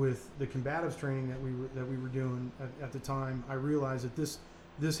 with the combatives training that we were doing at the time, I realized that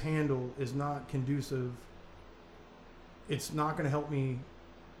this handle is not conducive. It's not going to help me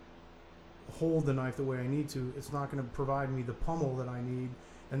hold the knife the way I need to. It's not going to provide me the pummel that I need.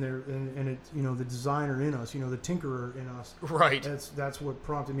 And it the designer in us, the tinkerer in us. Right. That's what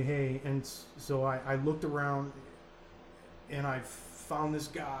prompted me. Hey, and so I looked around, and I found this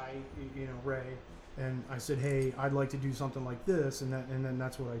guy, Ray, and I said, hey, I'd like to do something like this, and then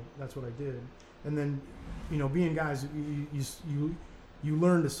that's what I did. And then, being guys, you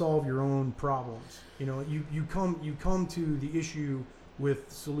learn to solve your own problems. You come to the issue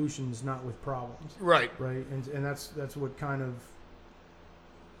with solutions, not with problems. Right. Right. And that's what kind of.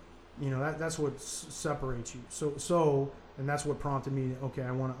 That's what separates you. So, and that's what prompted me. Okay,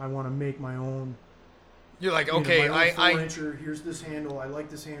 I want to make my own. You're like, okay, my own 4-incher. Here's this handle. I like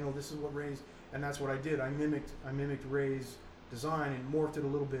this handle. This is what Ray's, and that's what I did. I mimicked Ray's design and morphed it a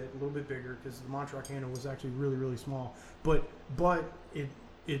little bit bigger, because the Montroc handle was actually really, really small. But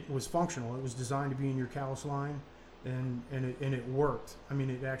it was functional. It was designed to be in your callus line, and it worked. I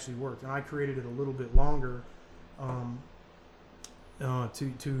mean, it actually worked. And I created it a little bit longer.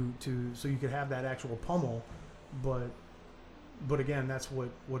 So you could have that actual pummel, but again, that's what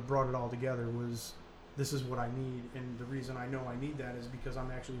brought it all together. Was this is what I need, and the reason I know I need that is because I'm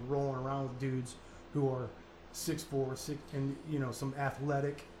actually rolling around with dudes who are 6'4", 6, and some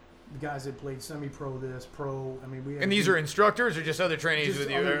athletic guys that played semi-pro, pro. I mean, and these are instructors or just other trainees with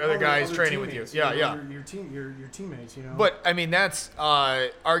you, other guys training with you. Yeah, Your teammates. But I mean, that's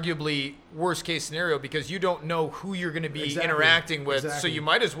arguably worst case scenario, because you don't know who you're going to be interacting with, so you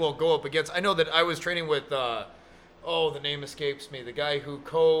might as well go up against. I know that I was training with. The name escapes me. The guy who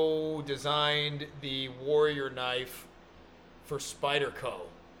co-designed the Warrior knife for Spyderco.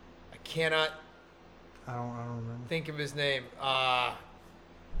 I cannot. I don't remember. Think of his name.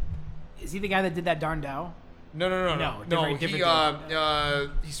 Is he the guy that did that Darn Dao? No.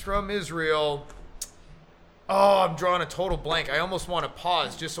 He's from Israel. Oh, I'm drawing a total blank. I almost want to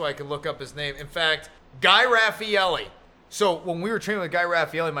pause just so I can look up his name. In fact, Guy Raffaelli. So when we were training with Guy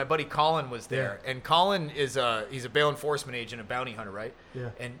Raffaelli, my buddy Colin was there, and Colin is he's a bail enforcement agent, a bounty hunter, right? Yeah.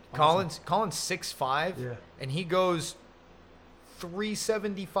 And Colin's 6'5", and he goes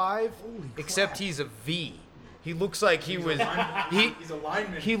 375, except he's a V. He looks like he's a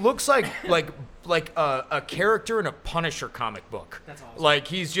lineman. He looks like a character in a Punisher comic book. That's awesome. Like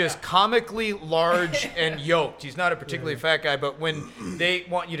he's just comically large and yoked. He's not a particularly fat guy, but when they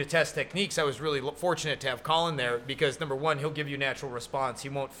want you to test techniques, I was really fortunate to have Colin there because number one, he'll give you natural response. He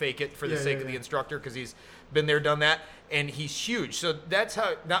won't fake it for the sake of the instructor because he's been there, done that, and he's huge. So that's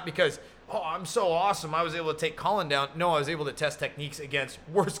how, not because, oh, I'm so awesome, I was able to take Colin down. No, I was able to test techniques against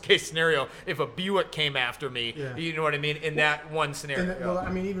worst case scenario. If a Buick came after me, you know what I mean, in that one scenario. Well, I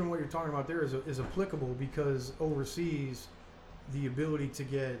mean, even what you're talking about there is applicable because overseas, the ability to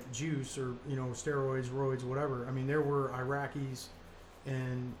get juice or, you know, steroids, roids, whatever. I mean, there were Iraqis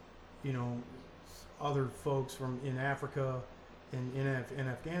and, you know, other folks from in Africa and in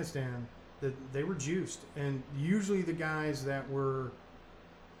Afghanistan that they were juiced. And usually the guys that were,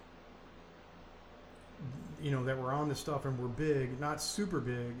 you know, that were on the stuff and were big, not super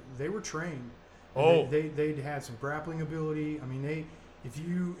big, they were trained. Oh, they had some grappling ability. I mean, if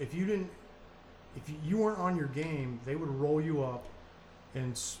you weren't on your game, they would roll you up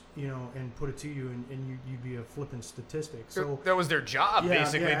and, you know, and put it to you, and you'd be a flipping statistic. So that was their job,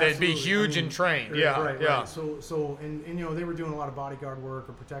 basically. They'd be huge and trained. Right. So and you know, they were doing a lot of bodyguard work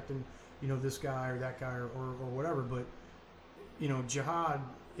or protecting, you know, this guy or that guy or whatever. But, you know, jihad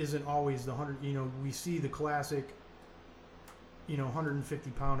isn't always the 100. You know, we see the classic, you know,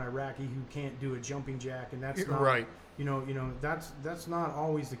 150-pound Iraqi who can't do a jumping jack, and that's not right. You know, that's not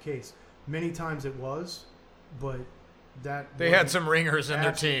always the case. Many times it was, but that they had some ringers in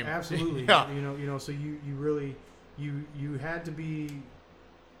their team. Absolutely. Yeah. You know. So you really you had to be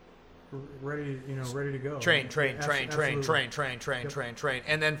ready to go. Train,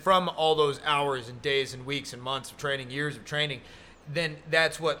 and then from all those hours and days and weeks and months of training, years of training, then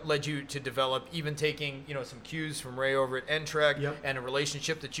that's what led you to develop, even taking, you know, some cues from Ray over at N-Trek and a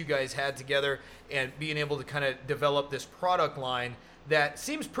relationship that you guys had together and being able to kind of develop this product line that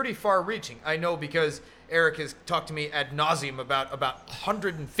seems pretty far-reaching. I know because Eric has talked to me ad nauseum about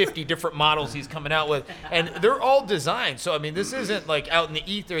 150 different models he's coming out with, and they're all designed. So, I mean, this isn't like out in the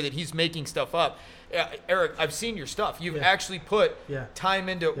ether that he's making stuff up. Eric, I've seen your stuff. You've actually put time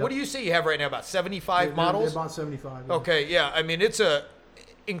into, what do you say you have right now, about 75 models? About 75. Yeah. Okay, yeah. I mean, it's a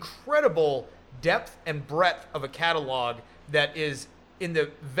incredible depth and breadth of a catalog that is in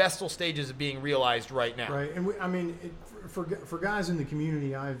the vestal stages of being realized right now. Right, and I mean, for guys in the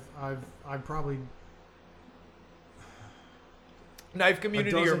community, I've probably knife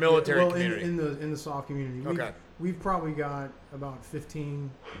community or military community? In the soft community. We've probably got about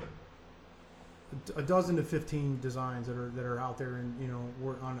a dozen to 15 designs that are out there, and, you know,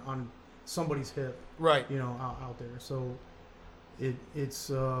 we're on somebody's hip, right? You know, out there. So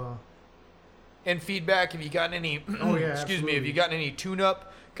it's and feedback. Have you gotten any? Excuse me. Have you gotten any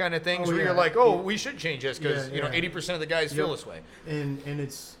tune-up kind of things where you're like, we should change this because you know 80% of the guys feel this way. And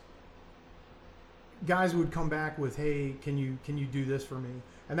it's guys would come back with, hey, can you do this for me?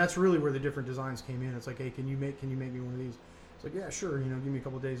 And that's really where the different designs came in. It's like, hey, can you make me one of these? It's like, yeah, sure. You know, give me a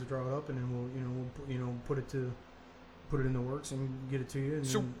couple of days to draw it up, and then we'll put it in the works and get it to you. And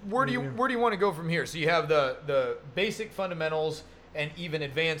so where do you want to go from here? So you have the basic fundamentals and even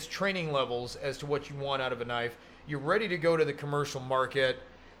advanced training levels as to what you want out of a knife. You're ready to go to the commercial market.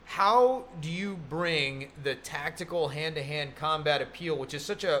 How do you bring the tactical hand-to-hand combat appeal, which is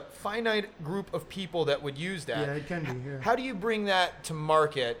such a finite group of people that would use that? Yeah, it can be. Yeah. How do you bring that to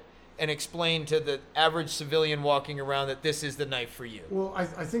market and explain to the average civilian walking around that this is the knife for you? Well, I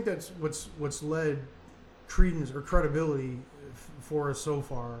think that's what's led credence or credibility for us so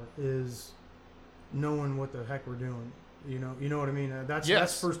far is knowing what the heck we're doing. You know what I mean?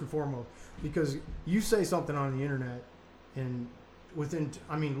 That's first and foremost, because you say something on the internet, and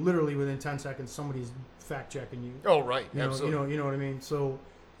literally within 10 seconds, somebody's fact checking you. Oh, right. Absolutely. You know what I mean? So,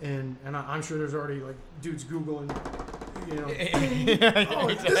 and I'm sure there's already like dudes Googling, you know,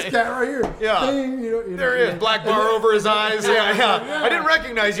 it's this guy right here. Yeah. There he is. Black bar over his eyes. Yeah. I didn't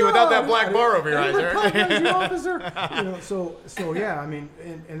recognize you without that black bar over your eyes. I didn't recognize you, officer. You know, so yeah, I mean,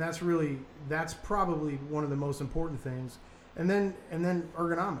 and that's probably one of the most important things. And then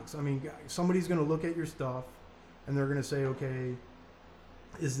ergonomics. I mean, somebody's going to look at your stuff and they're going to say, okay,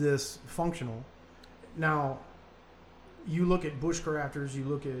 is this functional? Now, you look at bushcrafters, you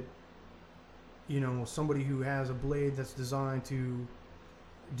look at, you know, somebody who has a blade that's designed to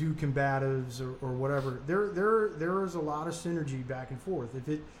do combatives or whatever. There is a lot of synergy back and forth. If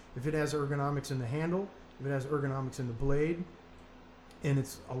it has ergonomics in the handle, if it has ergonomics in the blade, and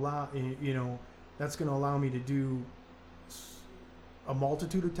it's that's going to allow me to do a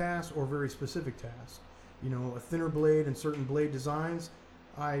multitude of tasks or very specific tasks. a thinner blade and certain blade designs,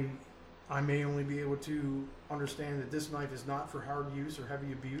 I may only be able to understand that this knife is not for hard use or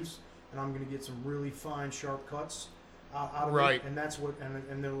heavy abuse, and I'm going to get some really fine, sharp cuts out of it. And that's what,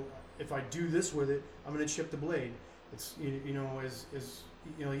 and then if I do this with it, I'm going to chip the blade. It's as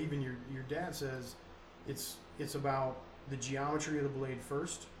even your dad says, it's about the geometry of the blade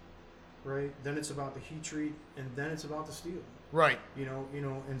first, right? Then it's about the heat treat, and then it's about the steel. Right.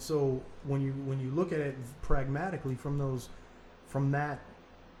 And so when you look at it pragmatically from those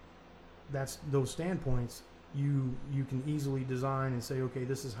standpoints, you can easily design and say, okay,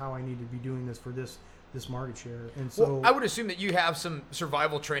 this is how I need to be doing this for this market share. And so I would assume that you have some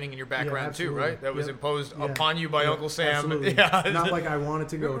survival training in your background too, right? That was imposed upon you by Uncle Sam. Absolutely. Yeah. Not like I wanted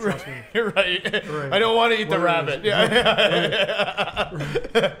to go, trust me. Right. I don't want to eat the rabbit. Yeah.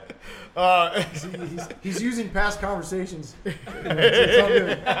 Right. He's using past conversations. It's all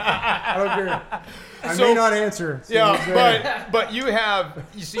good. I don't care. I may not answer. So but you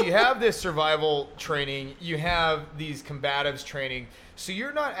have this survival training. You have these combatives training. So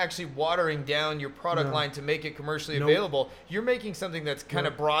you're not actually watering down your product line to make it commercially available. You're making something that's kind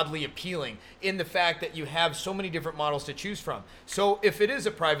of broadly appealing in the fact that you have so many different models to choose from. So if it is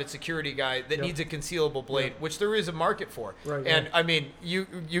a private security guy that needs a concealable blade, which there is a market for, and I mean, you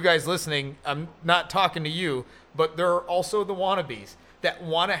guys listening, I'm not talking to you, but there are also the wannabes that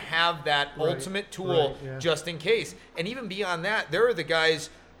want to have that ultimate tool just in case. And even beyond that, there are the guys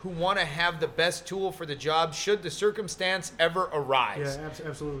who want to have the best tool for the job should the circumstance ever arise. Yeah,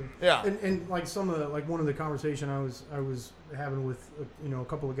 absolutely. Yeah. And like one of the conversation I was having with a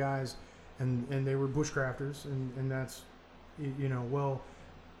couple of guys, and they were bushcrafters, and that's well,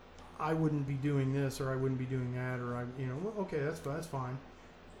 I wouldn't be doing this or I wouldn't be doing that, or okay, that's fine,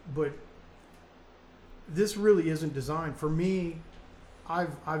 but this really isn't designed for me.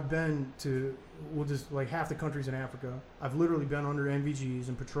 I've been to just like half the countries in Africa. I've literally been under NVGs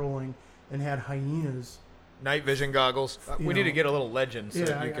and patrolling and had hyenas. Night vision goggles. We need to get a little legend. So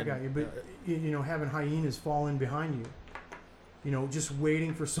I got you. But having hyenas fall in behind you, just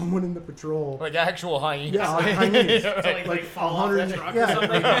waiting for someone in the patrol. Like actual hyenas. Yeah, like hyenas. like fall off that truck or something.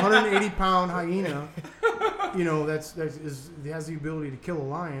 Like a 180-pound hyena. It has the ability to kill a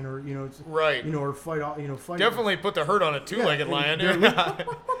lion, or or fight. Fight. Definitely put the hurt on a two-legged lion.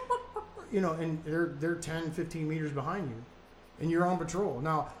 And they're 10, 15 meters behind you, and you're on patrol.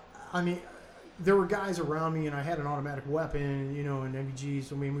 Now, I mean, there were guys around me, and I had an automatic weapon, and NVG,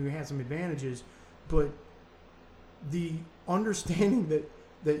 so I mean, we had some advantages, but the understanding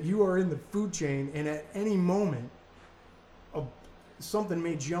that you are in the food chain, and at any moment, something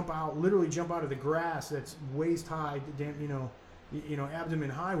may literally jump out of the grass that's waist high, abdomen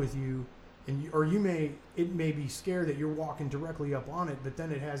high with you, and it may be scared that you're walking directly up on it, but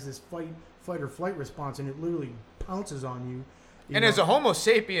then it has this fight or flight response, and it literally pounces on you. And as a Homo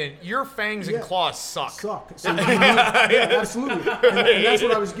sapien, your fangs and claws suck. So absolutely. And that's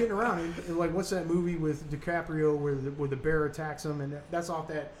what I was getting around. And like, what's that movie with DiCaprio where the bear attacks him, and that's off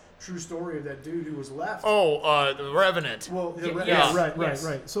that true story of that dude who was left. The Revenant. Well,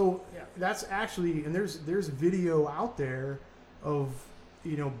 right. So that's actually, and there's video out there of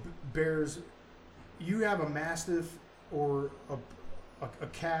bears. You have a mastiff or a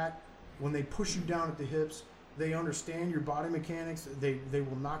cat, when they push you down at the hips, they understand your body mechanics. They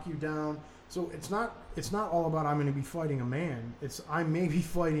will knock you down. So it's not all about I'm going to be fighting a man. I may be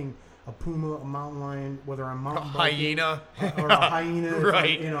fighting a puma, a mountain lion, whether I'm mountain biking, hyena or a hyena.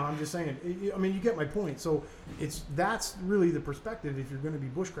 Right. I'm just saying. I mean, you get my point. So that's really the perspective. If you're going to be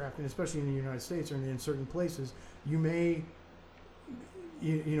bushcrafting, especially in the United States or in certain places, you may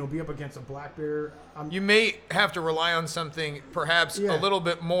be up against a black bear. You may have to rely on something perhaps a little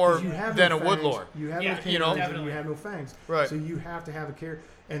bit more than a woodlore. You have no canines and you have no fangs. Right. So you have to have a care.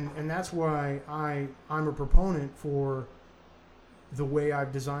 And that's why I'm a proponent for the way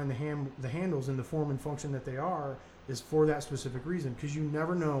I've designed the handles in the form and function that they are, is for that specific reason. Because you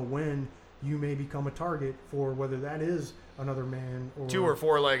never know when you may become a target for, whether that is another man or 2 or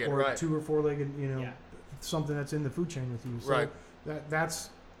 4-legged, or right? 2 or 4-legged, something that's in the food chain with you. So right.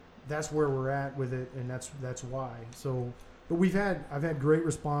 That's where we're at with it, and that's why. So, but I've had great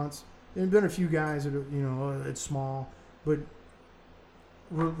response. There've been a few guys that are, it's small, but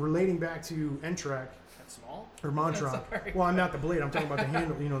relating back to N-Trek. That's small. Or Montroc. Well, I'm not the blade. I'm talking about the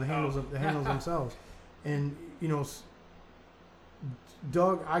handle. The handles. The handles themselves. And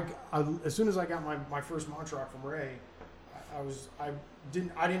Doug, I as soon as I got my first Montroc from Ray, I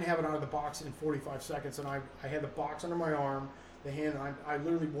didn't have it out of the box in 45 seconds, and I had the box under my arm. The hand, I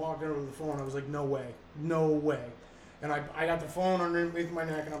literally walked over to the phone. I was like, no way. And I got the phone underneath my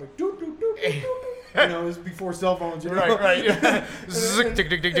neck, and I'm like, doot, doot, doot, doot, doot. You know, it was before cell phones. You know? Right. Zick, tick,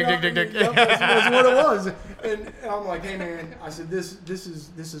 tick, tick, tick, tick, tick. That's what it was. And I'm like, hey man, I said this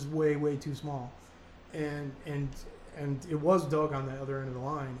is way too small, and it was Doug on the other end of the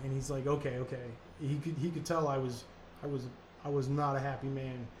line, and he's like, okay. He could tell I was not a happy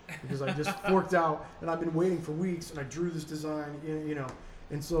man because I just forked out, and I've been waiting for weeks, and I drew this design, you know,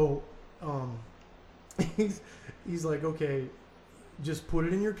 and so he's like, okay, just put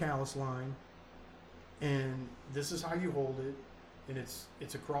it in your callus line, and this is how you hold it, and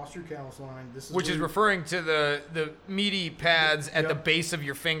it's across your callus line. This is which is referring to the meaty pads at the base of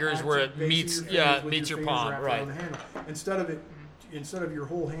your fingers where it meets your palm, right? Instead of your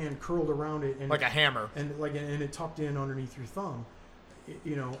whole hand curled around it and like a hammer, and it tucked in underneath your thumb,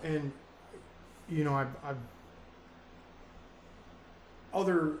 you know, and you know,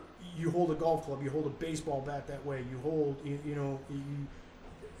 you hold a golf club, you hold a baseball bat that way, you hold,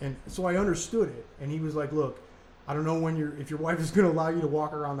 and so I understood it, and he was like, look, I don't know if your wife is going to allow you to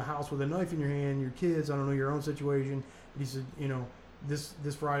walk around the house with a knife in your hand, your kids, I don't know your own situation. But he said, you know, this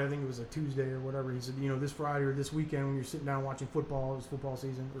Friday, I think it was a Tuesday or whatever. He said, you know, this Friday or this weekend when you're sitting down watching football, it was football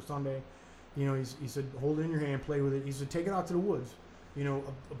season, or Sunday, you know, he said, hold it in your hand, play with it. He said, take it out to the woods, you know,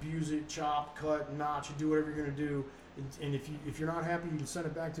 abuse it, chop, cut, notch, do whatever you're going to do. And if you're not happy, you can send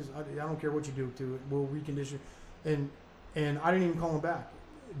it back to us. I don't care what you do to it. We'll recondition. And I didn't even call him back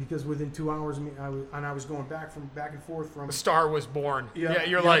because within 2 hours, I was going back and forth from. A star was born. Yeah,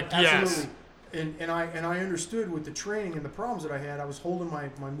 you're like, absolutely. yes. And I understood with the training and the problems that I had. I was holding my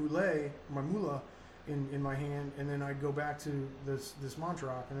mullah in my hand, and then I'd go back to this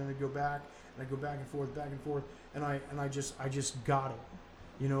Montrock, and then I'd go back, and I'd go back and forth, and I just got it.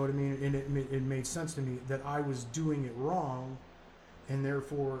 You know what I mean? And it made sense to me that I was doing it wrong, and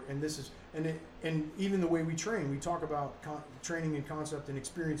therefore, and even the way we train, we talk about training and concept and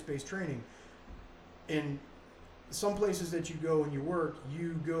experience-based training. And some places that you go and you work,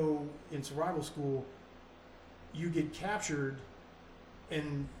 you go in survival school, you get captured,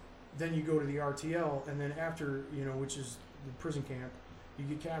 and then you go to the RTL, and then after, you know, which is the prison camp, you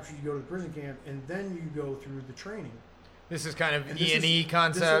get captured, you go to the prison camp, and then you go through the training. This is kind of E&E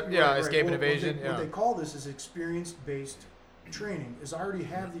concept, escape and evasion. What they call this is experience-based training. Is I already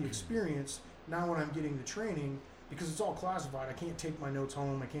have the experience, now when I'm getting the training, because it's all classified, I can't take my notes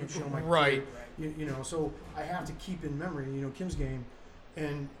home, I can't show my right. You know, so I have to keep in memory, you know, Kim's game.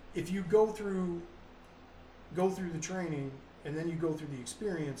 And if you go through the training and then you go through the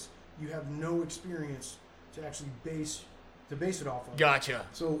experience, you have no experience to actually base it off of. Gotcha.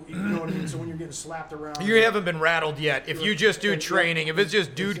 So, you know what I mean? So when you're getting slapped around. You haven't been rattled yet. If you just do training, if it's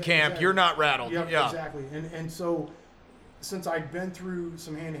just dude camp, you're not rattled. Yep, yeah, exactly. And so since I'd been through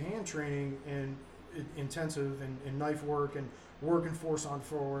some hand-to-hand training and intensive and knife work and working force on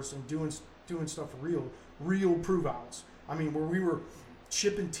force and doing stuff for real prove-outs. I mean, where we were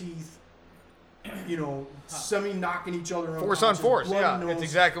chipping teeth, you know, semi-knocking each other force on force, yeah. It's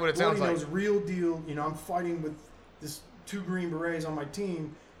exactly what it sounds like. Real deal. You know, I'm fighting with this 2 Green Berets on my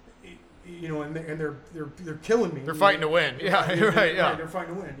team, you know, and they're killing me. They're fighting to win. Yeah, right. Yeah, they're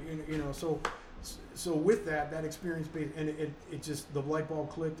fighting to win. You know, so with that experience based, and it just, the light bulb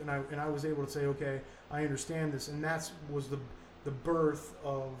clicked, and I was able to say, okay, I understand this, and was the birth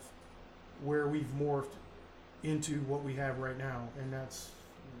of where we've morphed into what we have right now, and that's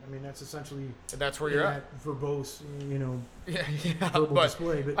essentially. That's where you're at. Verbose, you know. Yeah. Verbal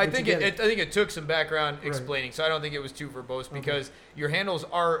display. But I think it took some background explaining, right. So I don't think it was too verbose because your handles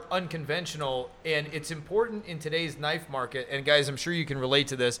are unconventional, and it's important in today's knife market. And guys, I'm sure you can relate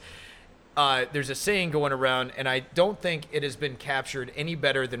to this. There's a saying going around, and I don't think it has been captured any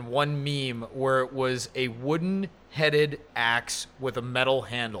better than one meme where it was a wooden-headed axe with a metal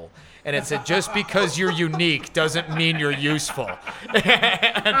handle. And it said, just because you're unique doesn't mean you're useful. And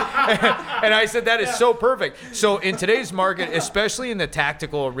I said, that is so perfect. So in today's market, especially in the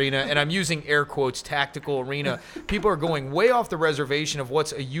tactical arena, and I'm using air quotes, tactical arena, people are going way off the reservation of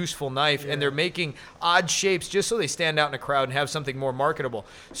what's a useful knife, and they're making odd shapes just so they stand out in a crowd and have something more marketable.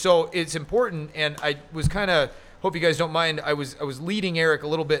 So it's important, and I was kind of, hope you guys don't mind, I was leading Eric a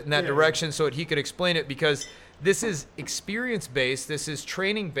little bit in that direction so that he could explain it, because this is experience-based, this is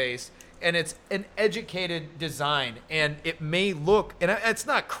training-based, and it's an educated design. And it may look, and it's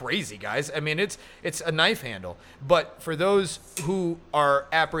not crazy, guys. I mean, it's a knife handle. But for those who are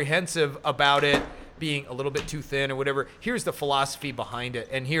apprehensive about it being a little bit too thin or whatever, here's the philosophy behind it.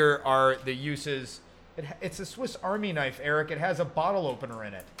 And here are the uses. It's a Swiss Army knife, Eric. It has a bottle opener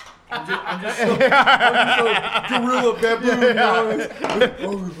in it. I'm just so gorilla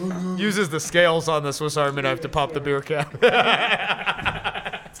baboon. Uses the scales on the Swiss Army knife to pop the beer cap.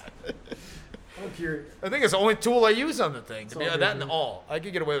 I don't secure. I think it's the only tool I use on the thing. To be all that good, and the awl. I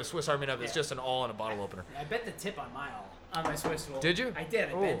could get away with Swiss Army knife. It's just an awl and a bottle opener. I bet the tip on my awl, on my Swiss tool. Did you? I did.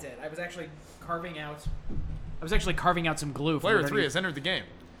 I Oh. bent it. I was actually carving out some glue. from Player 3 underneath. has entered the game.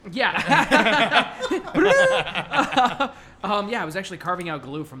 Yeah. Yeah, I was actually carving out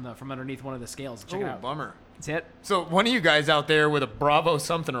glue from underneath one of the scales. Check it out. Bummer. That's it. So one of you guys out there with a Bravo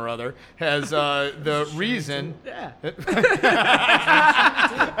something or other has the reason. Yeah.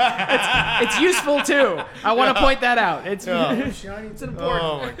 It's useful too. I want to point that out. It's Shiny. it's important.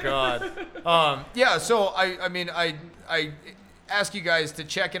 Oh my God. Yeah. So I ask you guys to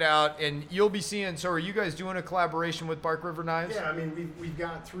check it out, and you'll be seeing. So are you guys doing a collaboration with Bark River Knives? Yeah, I mean, we've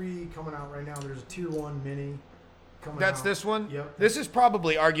got 3 coming out right now. There's a Tier 1 mini coming That's out. this one? Yep. This is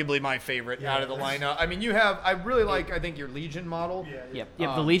probably arguably my favorite Yeah, out of the that's- lineup. I mean, I really like, I think, your Legion model. Yeah.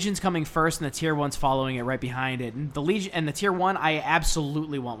 Yep. The Legion's coming first, and the Tier 1's following it right behind it. And the Legion and the Tier 1, I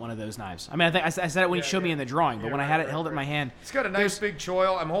absolutely want one of those knives. I mean, I think I said it when he showed me in the drawing, but Yeah, when I right, had it right, held it in my right. hand, It's got a nice big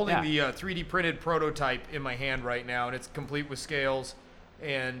choil. I'm holding Yeah. the 3D printed prototype in my hand right now, and it's complete with scales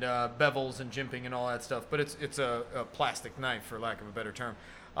and bevels and jimping and all that stuff. But it's a plastic knife, for lack of a better term.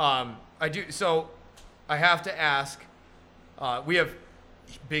 I have to ask. We have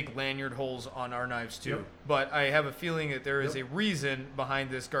big lanyard holes on our knives too, Yep. but I have a feeling that there is a reason behind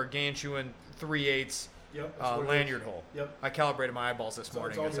this gargantuan 3/8 Yep, that's what it lanyard is. hole. Yep. I calibrated my eyeballs this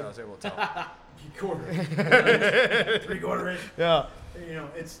morning, all that's how I good. was able to tell. Quarter. 3/4 inch. Yeah. You know,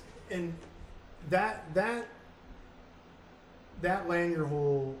 it's and that lanyard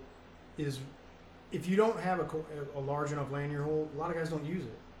hole is, if you don't have a large enough lanyard hole, a lot of guys don't use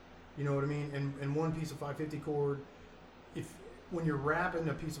it. You know what I mean? And one piece of 550 cord, when you're wrapping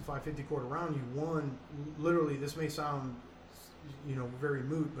a piece of 550 cord around you, literally, this may sound, very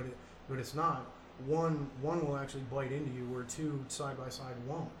moot, but it's not. One will actually bite into you, where 2 side by side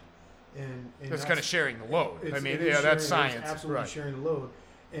won't. And That's kind of sharing the load. I mean, it is yeah, that's sharing- science. It's absolutely Right. sharing the load,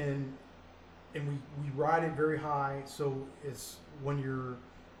 and we ride it very high, so it's when you're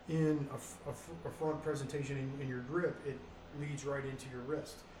in a front presentation in your grip, it leads right into your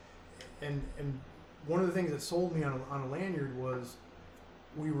wrist. And one of the things that sold me on a lanyard was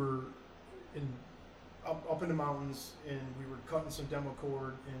we were up in the mountains, and we were cutting some demo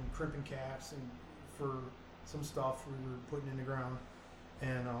cord and crimping caps and for some stuff we were putting in the ground,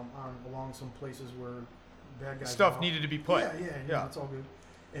 and along some places where bad guys Stuff walk. needed to be put. Yeah, it's all good.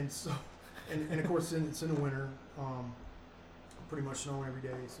 And so, and of course, it's in the winter, pretty much snowing every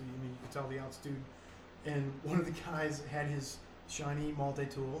day, so you can tell the altitude. And one of the guys had his shiny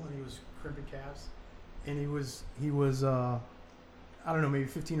multi-tool, and he was crimping caps, and he was I don't know, maybe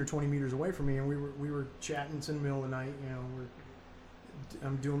 15 or 20 meters away from me, and we were chatting. It's in the middle of the night,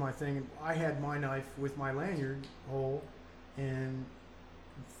 I'm doing my thing, and I had my knife with my lanyard hole and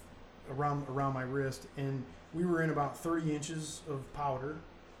around my wrist, and we were in about 30 inches of powder,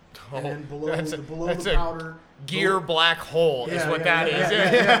 and then below that's the a powder, gear black hole is what that is.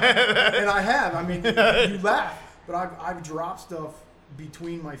 yeah. And I have. I mean, you laugh, but I've dropped stuff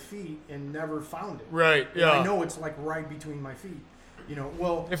between my feet and never found it. Right. And Yeah. I know it's like right between my feet.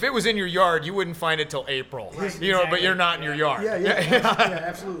 Well, If it was in your yard, you wouldn't find it till April. Right, But exactly. you're not in your yard. yeah,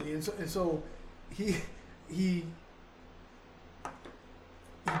 absolutely. And so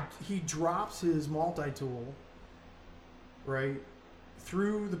he drops his multi-tool right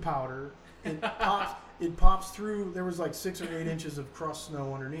through the powder. It pops through. There was like 6 or 8 inches of crust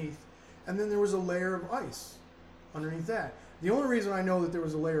snow underneath, and then there was a layer of ice underneath that. The only reason I know that there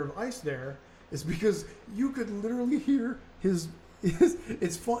was a layer of ice there is because you could literally hear his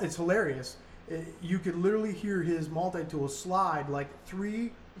it's fun. It's hilarious. You could literally hear his multi-tool slide like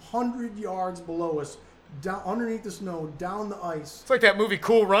 300 yards below us, down underneath the snow, down the ice. It's like that movie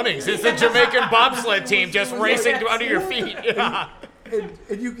Cool Runnings. It's the Jamaican bobsled team just racing under your feet. Yeah.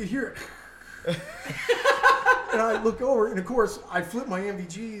 And you could hear it. And I look over, and of course, I flip my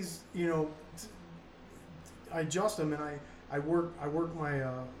MVGs. I adjust them, and I work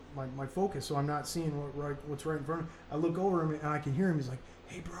my focus, so I'm not seeing what's right in front of me. I look over him, and I can hear him. He's like,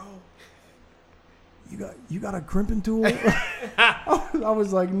 "Hey, bro, you got a crimping tool?" I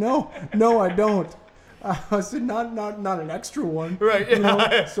was like, "No, I don't." I said, "Not an extra one." Right.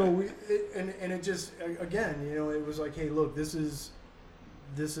 Yeah. So it just, again, it was like, "Hey, look, this is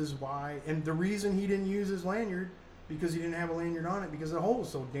why." And the reason he didn't use his lanyard, because he didn't have a lanyard on it, because the hole is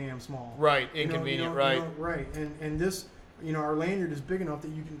so damn small. Right. Inconvenient. Right. Right. And this, our lanyard is big enough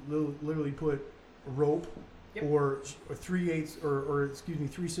that you can literally put a rope or a 3/8 or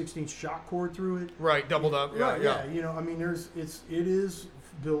 3/16 shock cord through it. Right. Doubled up. Yeah. Right, Yeah. I mean, it is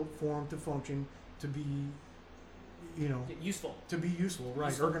built, formed to function, to be, useful. To be useful,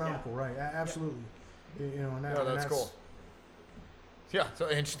 right? Ergonomical, right? Absolutely. And that's cool. Yeah, so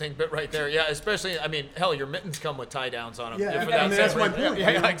interesting bit right there. Yeah, especially, I mean, hell, your mittens come with tie downs on them. Yeah, that's my point.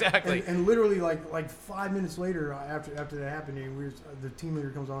 Yeah, exactly. And literally, like 5 minutes later, after that happened, the team leader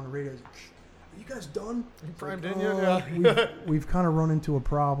comes on the radio. He's like, "Are you guys done?" Primed in yet? Yeah. We've kind of run into a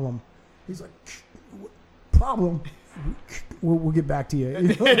problem. He's like, "Problem? We'll get back to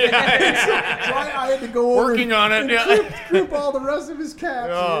you." So I had to go over working on it. Yeah, crimp all the rest of his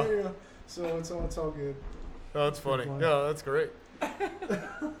caps. Yeah. So it's all good. Oh, that's funny. Yeah, that's great.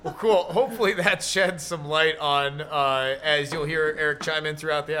 Well, cool. Hopefully that sheds some light on, as you'll hear Eric chime in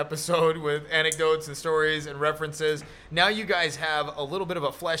throughout the episode with anecdotes and stories and references. Now you guys have a little bit of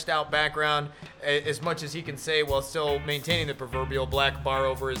a fleshed out background, as much as he can say while still maintaining the proverbial black bar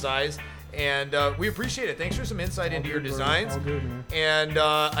over his eyes. And we appreciate it. Thanks for some insight into your designs. All good, man. And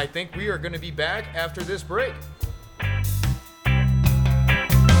I think we are going to be back after this break.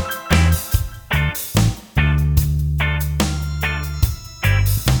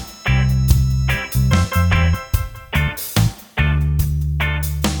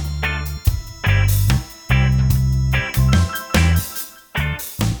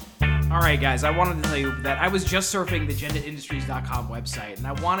 Alright guys, I wanted to tell you that I was just surfing the GendaIndustries.com website, and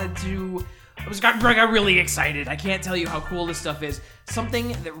I got really excited. I can't tell you how cool this stuff is.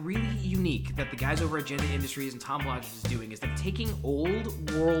 Something that really unique that the guys over at Genda Industries and Tom Blodgett is doing is they're taking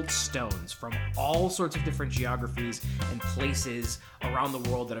old world stones from all sorts of different geographies and places around the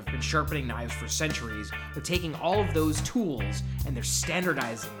world that have been sharpening knives for centuries. They're taking all of those tools and they're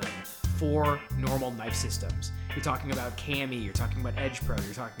standardizing them for normal knife systems. You're talking about KME, you're talking about Edge Pro,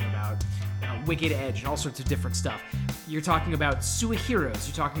 you're talking about Wicked Edge, and all sorts of different stuff. You're talking about Suihiros,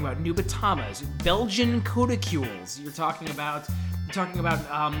 you're talking about Nubatamas, Belgian Kodacules, you're talking about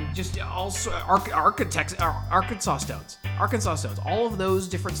just also Arkansas stones. All of those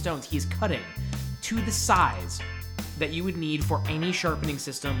different stones he is cutting to the size that you would need for any sharpening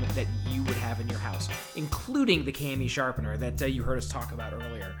system that you would have in your house, including the KME sharpener that you heard us talk about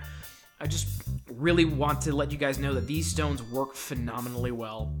earlier. I just really want to let you guys know that these stones work phenomenally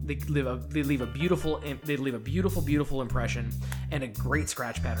well. They leave a beautiful impression and a great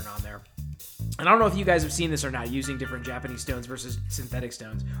scratch pattern on there. And I don't know if you guys have seen this or not, using different Japanese stones versus synthetic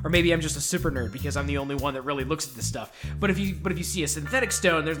stones. Or maybe I'm just a super nerd because I'm the only one that really looks at this stuff. But if you see a synthetic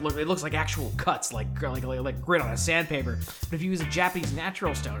stone, it looks like actual cuts, like grit on a sandpaper. But if you use a Japanese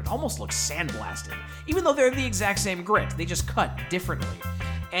natural stone, it almost looks sandblasted. Even though they're the exact same grit, they just cut differently.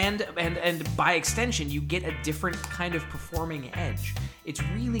 And by extension, you get a different kind of performing edge. It's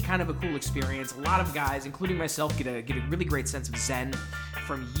really kind of a cool experience. A lot of guys, including myself, get a really great sense of zen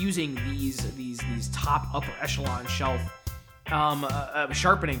from using these top upper echelon shelf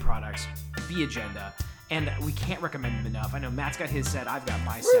sharpening products via Genda. And we can't recommend them enough. I know Matt's got his set, I've got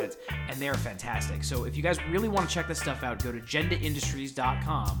my set, and they're fantastic. So if you guys really want to check this stuff out, go to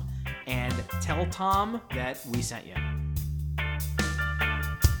GendaIndustries.com and tell Tom that we sent you.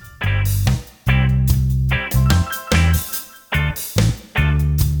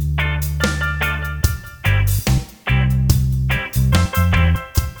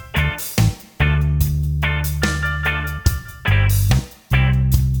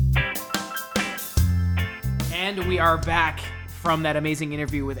 And we are back from that amazing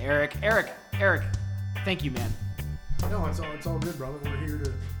interview with Eric. Eric, thank you, man. No, it's all good, brother. We're here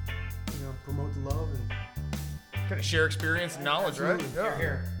to, promote the love and kind of share experience and knowledge, absolutely. Right?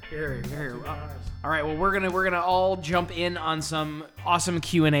 Here. All right, well, we're gonna all jump in on some awesome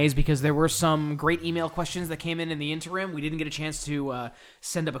Q&As because there were some great email questions that came in the interim. We didn't get a chance to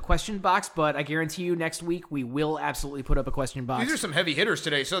send up a question box, but I guarantee you next week we will absolutely put up a question box. These are some heavy hitters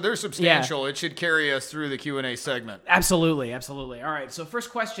today, so they're substantial. Yeah. It should carry us through the Q&A segment. Absolutely. All right, so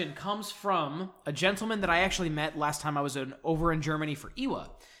first question comes from a gentleman that I actually met last time I was over in Germany for IWA.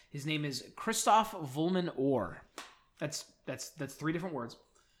 His name is Christoph Vullman-Orr. That's 3 different words.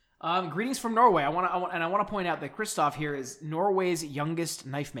 Greetings from Norway. I want to point out that Christoph here is Norway's youngest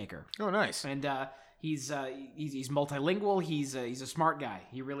knife maker. Oh, nice. And he's multilingual. He's a smart guy.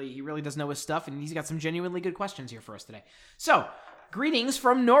 He really does know his stuff, and he's got some genuinely good questions here for us today. So, greetings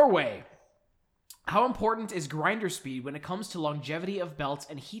from Norway. How important is grinder speed when it comes to longevity of belts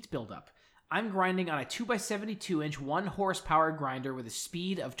and heat buildup? I'm grinding on a 2x72-inch 1-horsepower grinder with a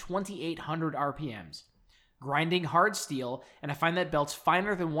speed of 2,800 RPMs. Grinding hard steel, and I find that belts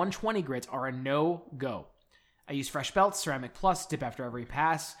finer than 120 grits are a no-go. I use fresh belts, Ceramic Plus, dip after every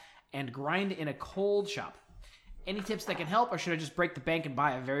pass, and grind in a cold shop. Any tips that can help, or should I just break the bank and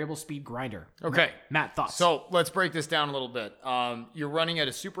buy a variable speed grinder? Okay. Matt, thoughts? So let's break this down a little bit. You're running at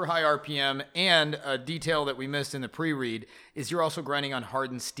a super high RPM, and a detail that we missed in the pre-read is you're also grinding on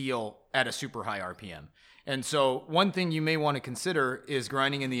hardened steel at a super high RPM. And so one thing you may want to consider is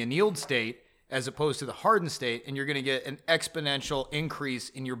grinding in the annealed state as opposed to the hardened state, and you're going to get an exponential increase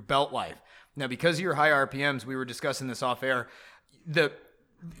in your belt life. Now, because of your high RPMs, we were discussing this off air,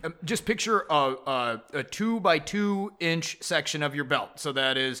 just picture a 2 by 2 inch section of your belt. So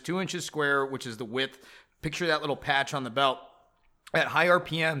that is 2 inches square, which is the width. Picture that little patch on the belt. At high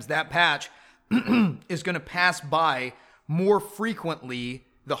RPMs, that patch is going to pass by more frequently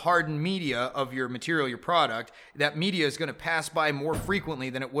the hardened media of your material, your product. That media is going to pass by more frequently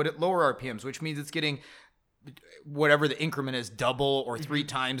than it would at lower RPMs, which means it's getting whatever the increment is, double or 3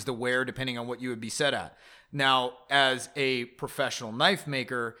 times the wear, depending on what you would be set at. Now, as a professional knife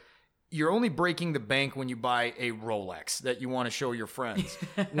maker, you're only breaking the bank when you buy a Rolex that you want to show your friends.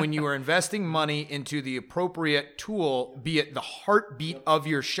 When you are investing money into the appropriate tool, be it the heartbeat of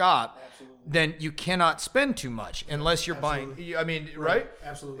your shop, then you cannot spend too much unless you're buying. I mean, right?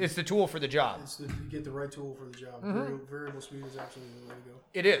 Absolutely. It's the tool for the job. You get the right tool for the job. Variable speed is absolutely the way to go.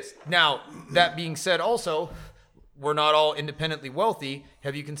 It is. Now, that being said, also, we're not all independently wealthy.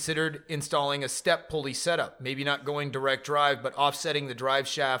 Have you considered installing a step pulley setup? Maybe not going direct drive, but offsetting the drive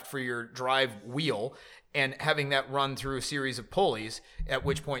shaft for your drive wheel and having that run through a series of pulleys, at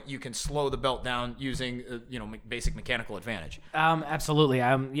which point you can slow the belt down using, basic mechanical advantage. Absolutely.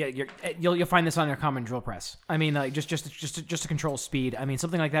 You'll find this on your common drill press. I mean, just to control speed. I mean,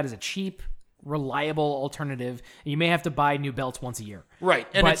 something like that is a cheap, reliable alternative. You may have to buy new belts once a year. Right.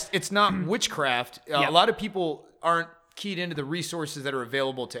 And it's not witchcraft. A lot of people aren't keyed into the resources that are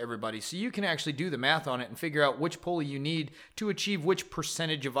available to everybody. So you can actually do the math on it and figure out which pulley you need to achieve which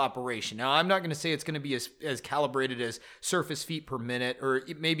percentage of operation. Now, I'm not going to say it's going to be as calibrated as surface feet per minute or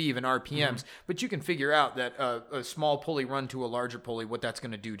maybe even RPMs, but you can figure out that a small pulley run to a larger pulley, what that's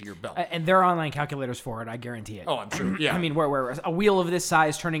going to do to your belt. And there are online calculators for it, I guarantee it. Oh, I'm sure. Yeah. I mean, where a wheel of this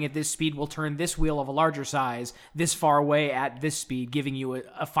size turning at this speed will turn this wheel of a larger size this far away at this speed, giving you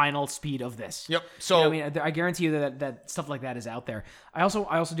a final speed of this. Yep. So I guarantee you that stuff like that is out there. I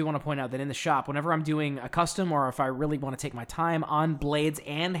also do want to point out that in the shop, whenever I'm doing a custom or if I really want to take my time on blades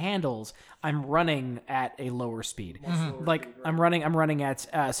and handles, I'm running at a lower speed. I'm running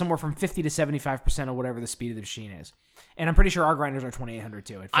at somewhere from 50 to 75% of whatever the speed of the machine is. And I'm pretty sure our grinders are 2800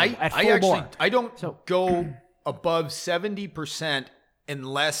 too. At full bore. I don't go above 70%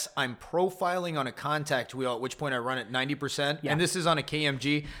 unless I'm profiling on a contact wheel, at which point I run at 90%. Yeah. And this is on a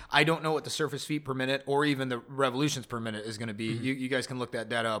KMG. I don't know what the surface feet per minute or even the revolutions per minute is going to be. You guys can look that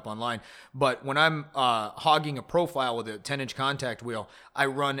data up online. But when I'm hogging a profile with a 10-inch contact wheel, I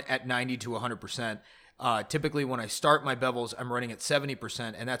run at 90 to 100%. Typically, when I start my bevels, I'm running at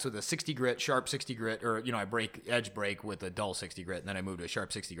 70%, and that's with a 60 grit, sharp 60 grit, or, I edge break with a dull 60 grit, and then I move to a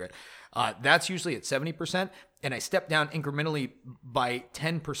sharp 60 grit. That's usually at 70%, and I step down incrementally by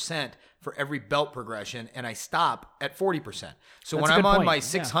 10% for every belt progression, and I stop at 40%. So when I'm on my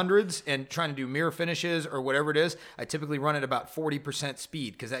 600s and trying to do mirror finishes or whatever it is, I typically run at about 40%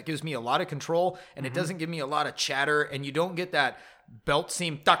 speed, because that gives me a lot of control, and it doesn't give me a lot of chatter, and you don't get that belt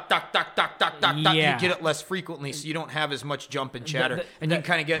seam duck. You get it less frequently, so you don't have as much jump and chatter. And you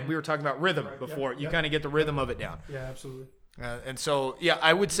kind of get, we were talking about rhythm before, you kind of get the rhythm of it down. Yeah, absolutely. And so,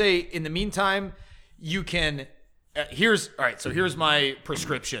 I would say in the meantime, you can, here's my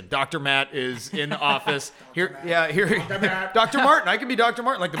prescription. Dr. Matt is in the office. Dr. Martin. I can be Dr.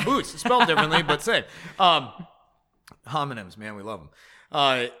 Martin, like the boots, spelled differently, but same. Homonyms, man, we love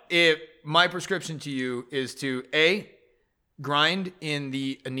them. My prescription to you is to, grind in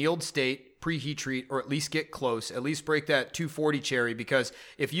the annealed state, preheat treat, or at least get close. At least break that 240 cherry, because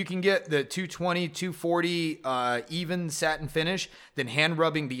if you can get the 220, 240 even satin finish, then hand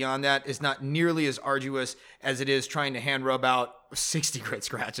rubbing beyond that is not nearly as arduous as it is trying to hand rub out 60 grit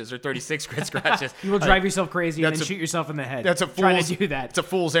scratches or 36 grit scratches. You will drive yourself crazy and then shoot yourself in the head. That's trying to do that. It's a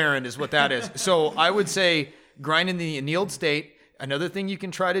fool's errand is what that is. So I would say grind in the annealed state. Another thing you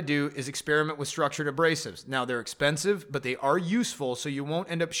can try to do is experiment with structured abrasives. Now, they're expensive, but they are useful, so you won't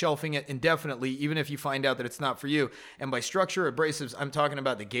end up shelving it indefinitely, even if you find out that it's not for you. And by structured abrasives, I'm talking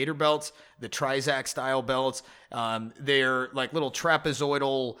about the Gator belts, the Trizac style belts. They're like little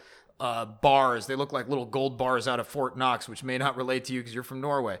trapezoidal bars. They look like little gold bars out of Fort Knox, which may not relate to you because you're from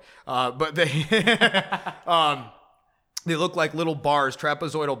Norway. But they... They look like little bars,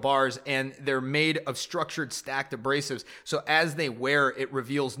 trapezoidal bars, and they're made of structured stacked abrasives. So as they wear, it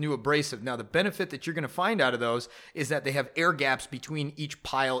reveals new abrasive. Now, the benefit that you're going to find out of those is that they have air gaps between each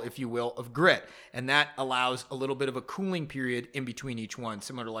pile, if you will, of grit. And that allows a little bit of a cooling period in between each one,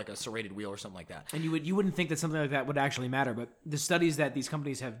 similar to like a serrated wheel or something like that. And you wouldn't think that something like that would actually matter, but the studies that these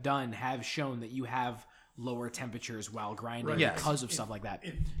companies have done have shown that you have lower temperatures while grinding because of stuff like that.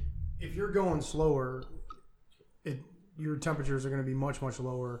 If you're going slower, your temperatures are going to be much, much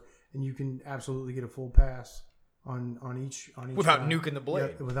lower, and you can absolutely get a full pass on each without grind. nuking the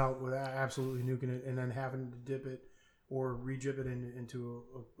blade. Yeah, without absolutely nuking it, and then having to dip it or re-dip it into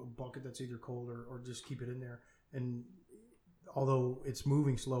a bucket that's either cold or just keep it in there. And although it's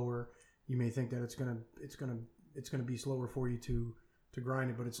moving slower, you may think that it's gonna be slower for you to grind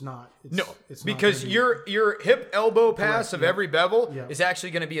it, but it's not. It's because not your hip elbow pass Correct, of yeah. every bevel Yeah. is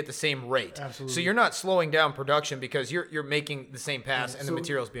actually going to be at the same rate. Absolutely. So you're not slowing down production because you're making the same pass and the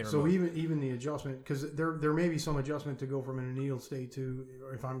material's being removed. So even the adjustment, because there may be some adjustment to go from an annealed state to,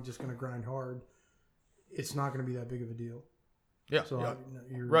 or if I'm just going to grind hard, it's not going to be that big of a deal. Yeah. So yeah.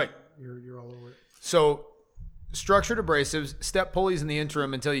 you're Right. You're all over it. So structured abrasives, step pulleys in the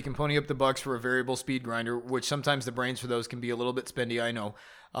interim until you can pony up the bucks for a variable speed grinder, which sometimes the brains for those can be a little bit spendy, I know.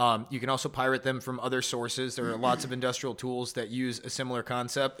 You can also pirate them from other sources. There are lots of industrial tools that use a similar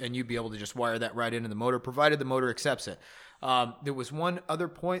concept, and you'd be able to just wire that right into the motor, provided the motor accepts it. There was one other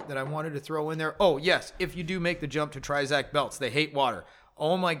point that I wanted to throw in there. Oh, yes, if you do make the jump to Trizact belts, they hate water.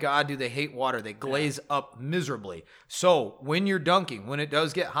 Oh my God, do they hate water. They glaze up miserably. So when you're dunking, when it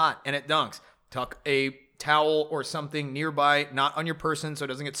does get hot and it dunks, tuck a towel or something nearby, not on your person so it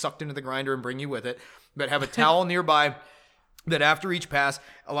doesn't get sucked into the grinder and bring you with it, but have a towel nearby that after each pass,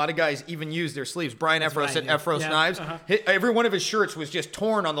 a lot of guys even use their sleeves. Brian Efros at Efros Knives, every one of his shirts was just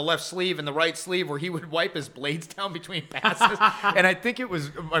torn on the left sleeve and the right sleeve where he would wipe his blades down between passes. And I think it was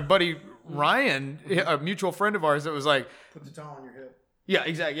my buddy Ryan, a mutual friend of ours, that was like, Put the towel on your hip. yeah,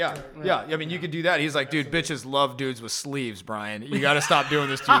 exactly. Yeah. I mean, you could do that. He's like, dude, bitches love dudes with sleeves, Brian. You got to stop doing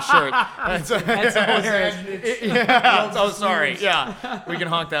this to your shirt. That's hilarious. Yeah. Oh, sorry. Yeah. We can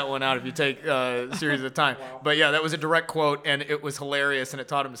honk that one out if you take a series at a time. Wow. But yeah, that was a direct quote, and it was hilarious, and it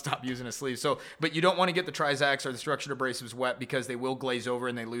taught him to stop using his sleeves. So, but you don't want to get the Trizacs or the structured abrasives wet because they will glaze over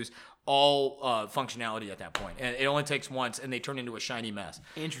and they lose all functionality at that point. And it only takes once, and they turn into a shiny mess.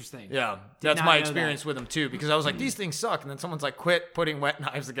 Interesting. Yeah. That's my experience with them, too, because I was like, these things suck. And then someone's like, quit putting wet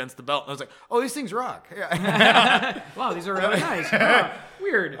knives against the belt. And I was like, oh, these things rock. Yeah. Wow, these are really nice. Oh,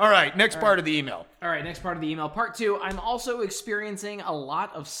 weird. All right, next part of the email. All right, next part of the email. Part 2, I'm also experiencing a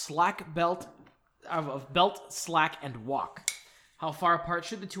lot of belt slack and walk. How far apart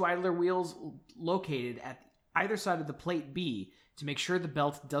should the two idler wheels located at either side of the plate be to make sure the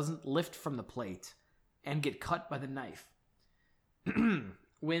belt doesn't lift from the plate and get cut by the knife?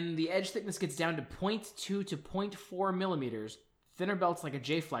 When the edge thickness gets down to 0.2 to 0.4 millimeters, thinner belts like a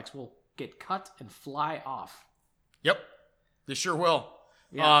J-Flex will get cut and fly off. Yep, they sure will.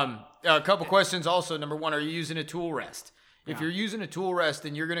 Yeah. A couple questions also. Number one, are you using a tool rest? If you're using a tool rest,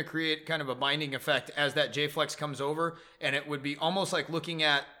 then you're going to create kind of a binding effect as that J-Flex comes over, and it would be almost like looking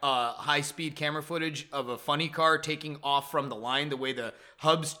at high-speed camera footage of a funny car taking off from the line, the way the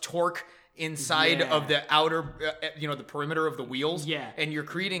hubs torque inside of the outer, the perimeter of the wheels. Yeah. And you're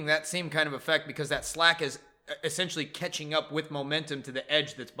creating that same kind of effect because that slack is essentially catching up with momentum to the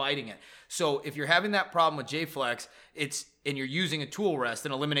edge that's biting it. So if you're having that problem with J-Flex, and you're using a tool rest,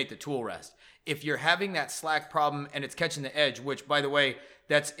 then eliminate the tool rest. If you're having that slack problem and it's catching the edge, which, by the way,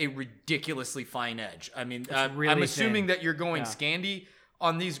 that's a ridiculously fine edge. I mean, really I'm assuming thin. that you're going Scandi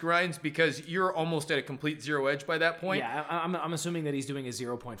on these grinds because you're almost at a complete zero edge by that point. Yeah, I'm assuming that he's doing a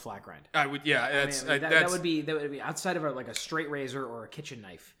 0-point flat grind. I would, yeah. That would be outside of like a straight razor or a kitchen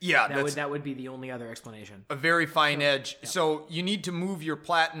knife. Yeah, that would be the only other explanation. A very fine edge. Yeah. So you need to move your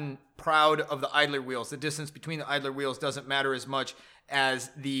platen proud of the idler wheels. The distance between the idler wheels doesn't matter as much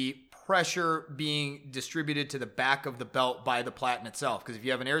as the pressure being distributed to the back of the belt by the platen itself. Because if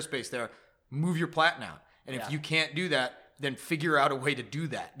you have an airspace there, move your platen out. And if you can't do that, then figure out a way to do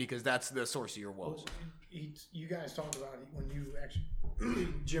that because that's the source of your woes. You guys talked about it when you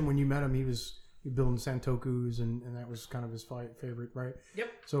actually, Jim, when you met him, he was building Santokus and that was kind of his favorite, right?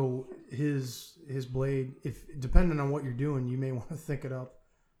 Yep. So his blade, if depending on what you're doing, you may want to thicken up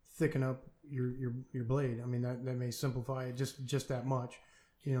your blade. I mean that may simplify it just that much.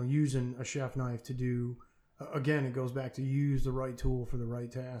 Using a chef knife to do, again, it goes back to use the right tool for the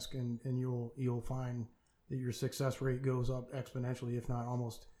right task, and you'll find that your success rate goes up exponentially, if not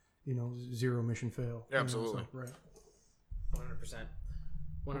almost, zero mission fail. Absolutely. Right. 100%.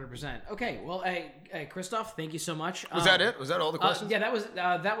 100%. Okay, well, hey, Christoph, thank you so much. Was that it? Was that all the questions? Yeah,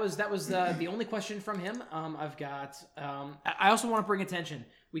 that was the only question from him. I've got. I also want to bring attention.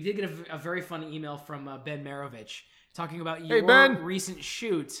 We did get a very funny email from Ben Marovich talking about your recent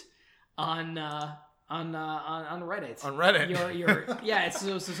shoot on Reddit. On Reddit. Yeah.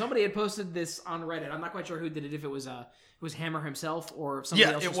 So somebody had posted this on Reddit. I'm not quite sure who did it. If it was Hammer himself or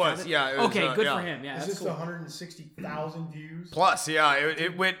somebody else. It was. Yeah. It was, okay. Good for him. Yeah. Is that's this cool. 160,000 views? Plus, yeah,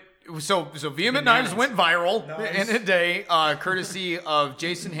 it went. So Vehement Knives went viral in a day, courtesy of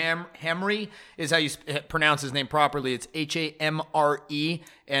Jason Hamre is how you pronounce his name properly. It's Hamre,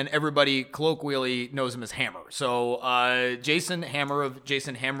 and everybody colloquially knows him as Hammer. So Jason Hammer of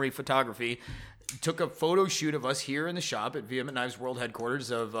Jason Hamre Photography took a photo shoot of us here in the shop at Vehement Knives World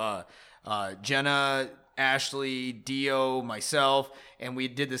Headquarters of Jenna, Ashley, Dio, myself, and we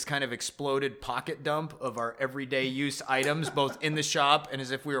did this kind of exploded pocket dump of our everyday use items, both in the shop and as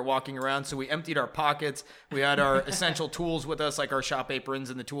if we were walking around. So we emptied our pockets. We had our essential tools with us, like our shop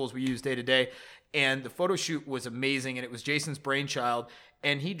aprons and the tools we use day to day. And the photo shoot was amazing, and it was Jason's brainchild.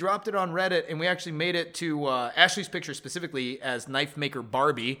 And he dropped it on Reddit, and we actually made it to Ashley's picture specifically as Knife Maker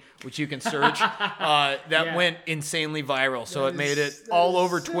Barbie, which you can search. That went insanely viral. So it made it all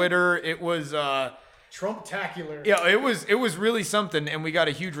over Twitter. It was... Trump-tacular. Yeah, it was really something, and we got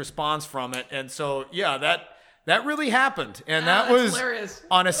a huge response from it. And so, yeah, that really happened. And that was hilarious.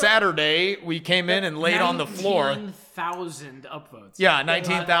 On a Saturday. We came in and laid on the floor. 19,000 upvotes. Yeah,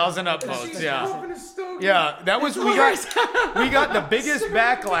 19,000 upvotes. Yeah, that was we got the biggest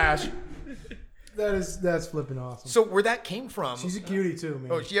backlash. That's flipping awesome. So where that came from? She's a cutie too,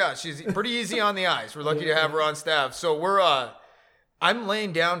 man. Oh yeah, she's pretty easy on the eyes. We're lucky to have her on staff. So I'm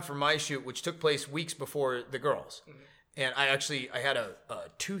laying down for my shoot, which took place weeks before the girls. And I had a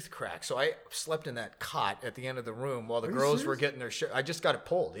tooth crack. So I slept in that cot at the end of the room while the girls were getting their shit. I just got it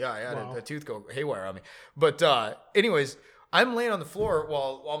pulled. Yeah, I had a tooth go haywire on me. But anyways, I'm laying on the floor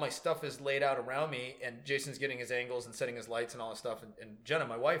while all my stuff is laid out around me, and Jason's getting his angles and setting his lights and all this stuff. And Jenna,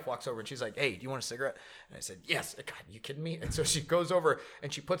 my wife, walks over and she's like, "Hey, do you want a cigarette?" And I said, "Yes." God, are you kidding me? And so she goes over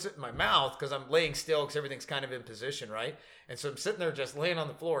and she puts it in my mouth because I'm laying still because everything's kind of in position, right? And so I'm sitting there just laying on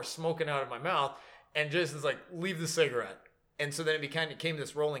the floor, smoking out of my mouth, and Jason's like, "Leave the cigarette." And so then it became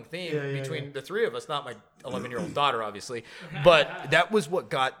this rolling theme between the three of us, not my 11-year-old daughter, obviously. But that was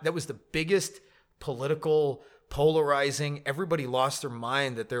the biggest political polarizing. Everybody lost their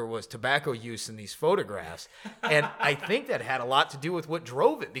mind that there was tobacco use in these photographs. And I think that had a lot to do with what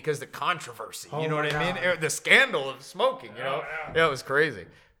drove it, because the controversy, you know what I mean? The scandal of smoking, you know? Yeah, it was crazy.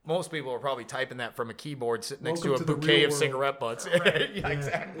 Most people are probably typing that from a keyboard sitting next to a bouquet of cigarette butts. Yeah,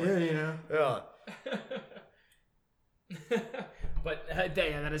 exactly. Yeah, you know. Yeah. But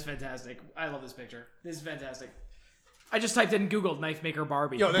that is fantastic. I love this picture. This is fantastic. I just typed in Google Knife Maker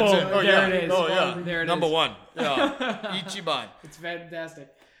Barbie. Yo, that's it. Oh, there it is. Oh, yeah. There it Number is. one. Yeah. Ichiban. It's fantastic.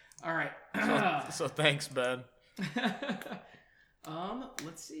 All right. So thanks, Ben.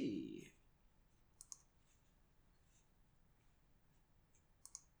 Let's see.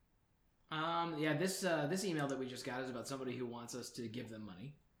 This email that we just got is about somebody who wants us to give them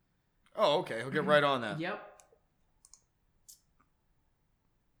money. Oh, okay. He'll get right on that. Yep.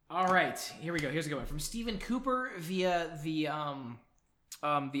 All right, here we go. Here's a good one from Stephen Cooper via the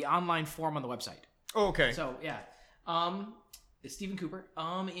online form on the website. Oh, okay. So yeah, Stephen Cooper.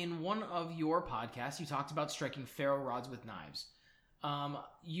 In one of your podcasts, you talked about striking ferro rods with knives.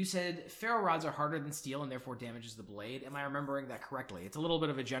 You said ferro rods are harder than steel and therefore damages the blade. Am I remembering that correctly? It's a little bit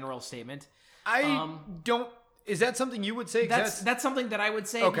of a general statement. I don't. Is that something you would say? That's something that I would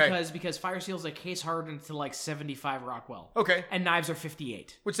say, okay. because fire steel is like case hardened to like 75 Rockwell. Okay. And knives are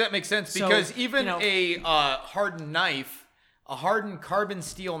 58. Which that makes sense, because even a hardened knife, a hardened carbon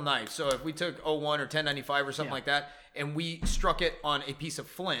steel knife. So if we took 01 or 1095 or something like that, and we struck it on a piece of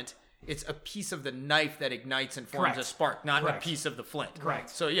flint, it's a piece of the knife that ignites and forms a spark, not a piece of the flint.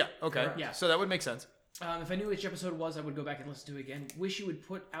 Correct. So yeah, okay. Yeah. So that would make sense. If I knew which episode it was, I would go back and listen to it again. Wish you would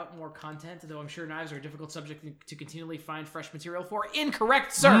put out more content, though I'm sure knives are a difficult subject to continually find fresh material for.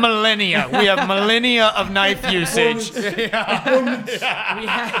 Incorrect, sir. Millennia. We have millennia of knife usage. Abundance.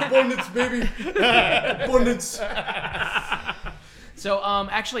 Abundance, baby. Abundance. So,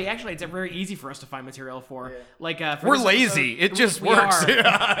 actually, it's very easy for us to find material for. Like, for we're lazy. It just works.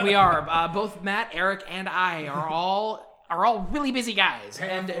 We are. Both Matt, Eric, and I are all really busy guys.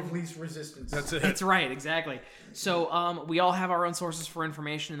 Path of least resistance. That's it. That's right, exactly. So we all have our own sources for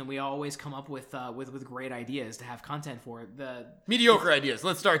information, and then we always come up with great ideas to have content for. The mediocre ideas.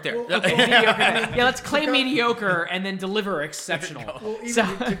 Let's start there. Okay, mediocre. Yeah, let's claim mediocre and then deliver exceptional. Well,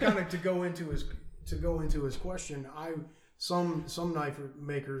 even to go into his question, some knife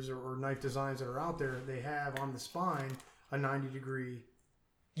makers or knife designs that are out there, they have on the spine a 90-degree.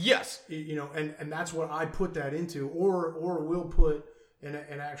 Yes. And that's what I put that into, or we'll put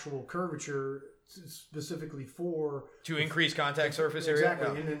an actual curvature specifically to increase contact surface area.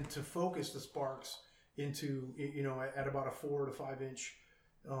 Exactly, and then to focus the sparks into at about a 4 to 5 inch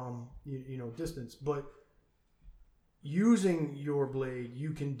distance. But using your blade,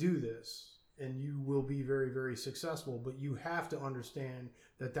 you can do this. And you will be very, very successful. But you have to understand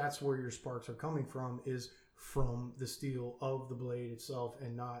that that's where your sparks are coming from, is from the steel of the blade itself,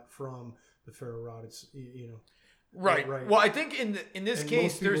 and not from the ferro rod. It's Right. Well, I think in this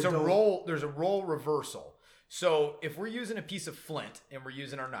case, there's a role reversal. So if we're using a piece of flint and we're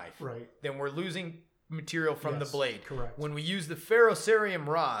using our knife, right, then we're losing material from the blade. Correct. When we use the ferrocerium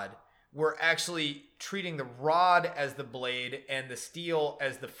rod, we're actually treating the rod as the blade and the steel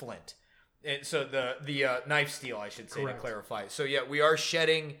as the flint. And so the knife steel, I should say, to clarify. So yeah, we are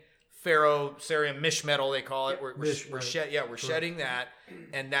shedding ferrocerium mish metal, they call it. We're shedding that,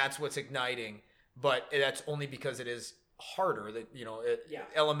 and that's what's igniting. But that's only because it is harder. That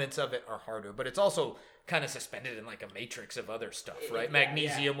elements of it are harder, but it's also kind of suspended in like a matrix of other stuff, right?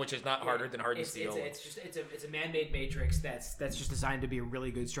 Magnesium, which is not harder than hardened steel. It's a man-made matrix that's just designed to be a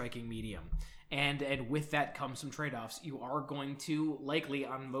really good striking medium. And with that comes some trade-offs. You are going to likely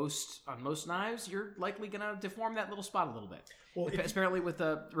on most knives, you're likely going to deform that little spot a little bit. Well, especially with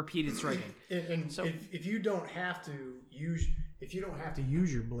the repeated striking. And so if you don't have to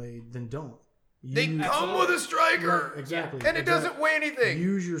use your blade, then don't. They come with a striker, right, exactly, and it doesn't weigh anything.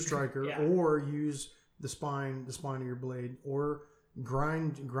 Use your striker, or use the spine of your blade, or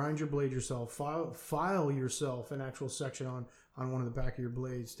grind your blade yourself. File yourself an actual section on one of the back of your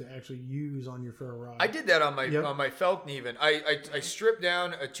blades to actually use on your ferro rod. I did that on my Falcon even. I stripped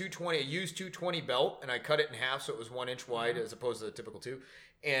down a used 220 belt, and I cut it in half so it was 1 inch wide as opposed to the typical 2.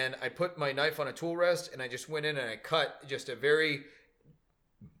 And I put my knife on a tool rest, and I just went in and I cut just a very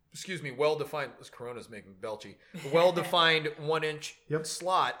well-defined, this Corona's making me belchy, well-defined 1 inch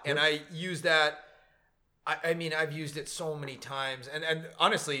slot. And I use that. I mean, I've used it so many times. And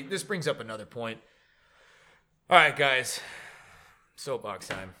honestly, this brings up another point. All right, guys. Soapbox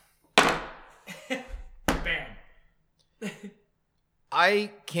time. Bam.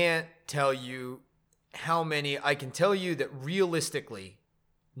 I can't tell you how many. I can tell you that realistically,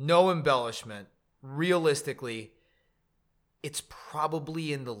 no embellishment, realistically, it's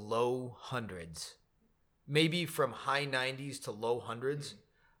probably in the low hundreds, maybe from high 90s to low hundreds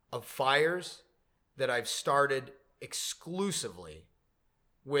of fires that I've started exclusively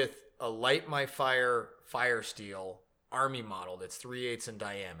with a Light My Fire fire steel Army model that's 3/8 in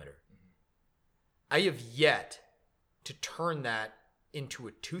diameter. I have yet to turn that into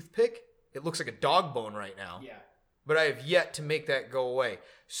a toothpick. It looks like a dog bone right now. Yeah. But I have yet to make that go away.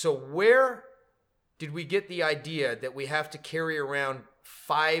 So where did we get the idea that we have to carry around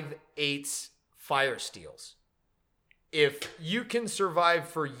 5/8 fire steels? If you can survive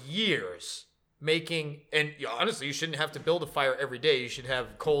for years making, and honestly, you shouldn't have to build a fire every day. You should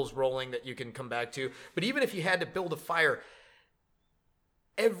have coals rolling that you can come back to. But even if you had to build a fire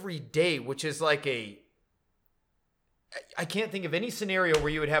every day, which is like I can't think of any scenario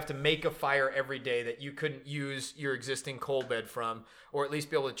where you would have to make a fire every day that you couldn't use your existing coal bed from, or at least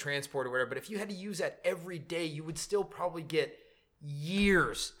be able to transport or whatever. But if you had to use that every day, you would still probably get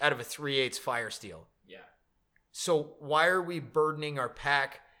years out of a 3/8 fire steel. Yeah. So why are we burdening our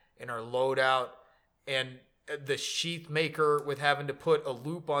pack and our loadout and the sheath maker with having to put a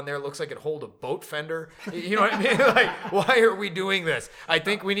loop on there? It looks like it hold a boat fender. You know what I mean? Like, why are we doing this? I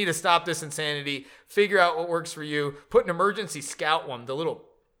think we need to stop this insanity, figure out what works for you, put an emergency scout one, the little,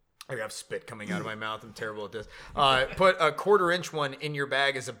 I have spit coming out of my mouth. I'm terrible at this. Put a 1/4 inch one in your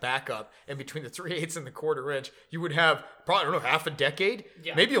bag as a backup, and between the 3/8 and the 1/4 inch, you would have probably, I don't know, half a decade.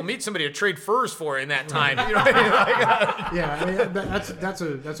 Yeah. Maybe you'll meet somebody to trade furs for in that time. You know what I mean? Like, yeah, I mean,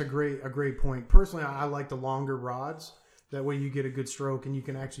 that's a great point. Personally, I like the longer rods. That way, you get a good stroke, and you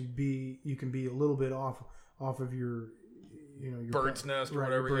can actually be a little bit off of your your bird's nest or right,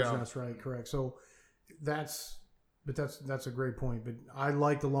 whatever. Bird's nest, right? Correct. So that's a great point. But I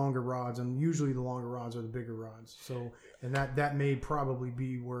like the longer rods, and usually the longer rods are the bigger rods. So, and that may probably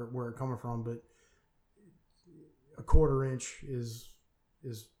be where it's coming from, but a 1/4 inch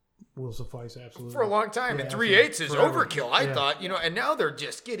will suffice absolutely for a long time. And 3/8 is overkill. I thought, and now they're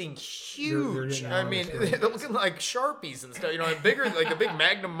just getting huge. I mean, they're looking like Sharpies and stuff. Bigger, like the big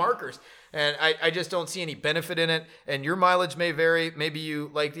Magnum markers. And I just don't see any benefit in it. And your mileage may vary. Maybe you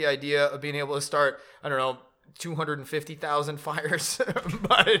like the idea of being able to start, I don't know, 250,000 fires,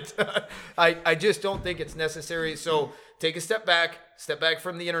 but I just don't think it's necessary. So take a step back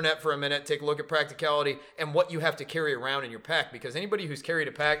from the internet for a minute, take a look at practicality and what you have to carry around in your pack, because anybody who's carried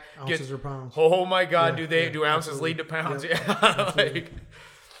a pack Ounces or pounds. Oh my God, Yeah, do ounces absolutely. lead to pounds?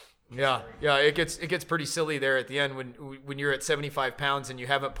 Yeah, Yeah, it gets pretty silly there at the end when you're at 75 pounds and you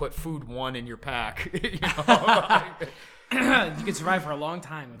haven't put food one in your pack. You know? You could survive for a long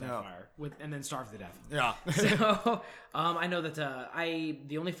time with that fire, and then starve to death. Yeah. So I know that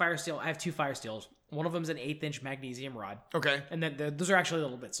the only fire steel, I have 2 fire steels. One of them is an 1/8" magnesium rod. Okay. And then those are actually a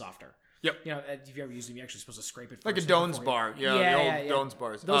little bit softer. Yep. You know, if you ever used them, you're actually supposed to scrape it first. Like a before Doan's you- bar. Yeah, The old Doan's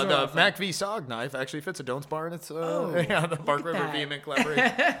bars. Those are a lot The of fun. Mac V SOG knife actually fits a Doan's bar, and it's the Bark River that. Vehement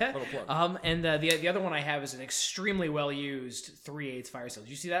Collaboration. Little plug. And the other one I have is an extremely well used 3/8 fire steel. Did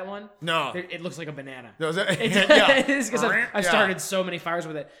you see that one? No. It looks like a banana. No, is that- It yeah. is because I Yeah. started so many fires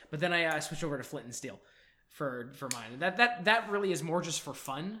with it, but then I switched over to flint and steel for mine. And that really is more just for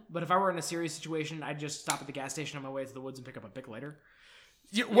fun. But if I were in a serious situation, I'd just stop at the gas station on my way to the woods and pick up a Bic lighter.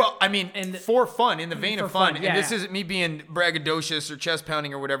 Yeah, well, I mean, And- for fun, in the vein for of fun, fun, and this yeah. isn't me being braggadocious or chest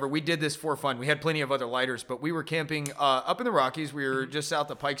pounding or whatever. We did this for fun. We had plenty of other lighters, but we were camping up in the Rockies. We were just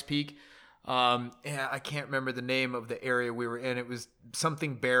south of Pikes Peak. Yeah, I can't remember the name of the area we were in. It was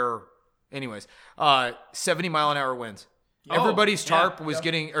something Bear. Anyways, 70-mile-an-hour winds. Everybody's tarp was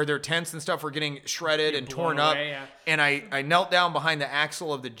getting, or their tents and stuff were getting shredded and torn blown up. away, yeah. And I knelt down behind the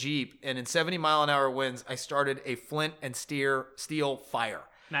axle of the Jeep, and in 70-mile-an-hour winds, I started a flint and steel fire.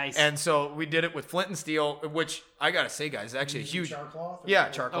 Nice. And so we did it with flint and steel, which I gotta say, guys, is actually a huge. Charcloth? Yeah,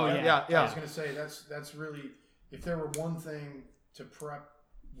 charcoal. Oh, yeah. I was gonna say that's really, if there were one thing to prep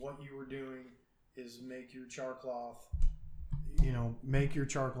what you were doing is make your charcloth, make your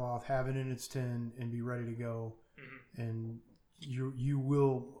charcloth, have it in its tin, and be ready to go, and you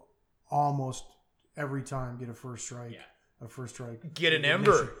will almost every time get a first strike. Yeah. A first strike. Get an Ignition.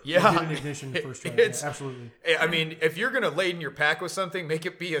 ember. Yeah. Get an ignition first strike. It's- Yeah, absolutely. I mean, if you're gonna laden your pack with something, make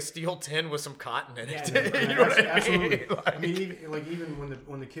it be a steel tin with some cotton in it. Yeah, You know what I mean? Absolutely. Like- I mean, even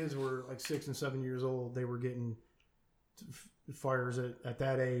when the kids were like 6 and 7 years old, they were getting fires at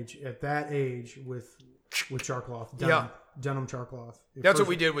that age with charcloth. Denim charcloth. That's what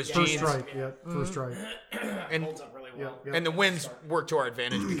we did was First jeans. strike. Yeah. First strike. And Holds up really well. Yeah. and the winds worked to our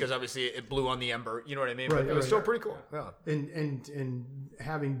advantage because obviously it blew on the ember. You know what I mean? Right, But it was right. still pretty cool. Yeah. And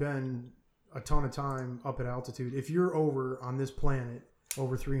having been a ton of time up at altitude, if you're over on this planet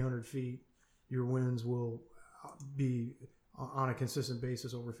over 300 feet, your winds will be on a consistent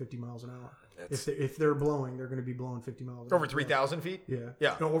basis over 50 miles an hour. If they're blowing, they're going to be blowing 50 miles an hour. Over 3,000 feet? Yeah.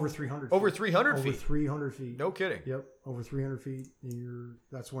 Yeah. No, over 300 feet. Over 300 Over feet? 300 feet. No kidding. Yep. Over 300 feet.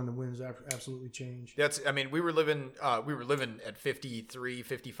 That's when the winds absolutely change. We were living at 53,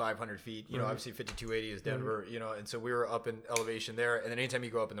 5,500 feet. You know, obviously 5,280 is Denver, you know, and so we were up in elevation there. And then anytime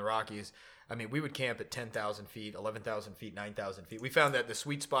you go up in the Rockies, I mean, we would camp at 10,000 feet, 11,000 feet, 9,000 feet. We found that the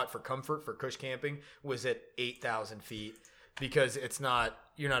sweet spot for comfort for cush camping was at 8,000 feet because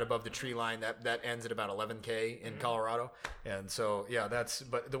you're not above the tree line. That ends at about 11K in Colorado. And so, yeah,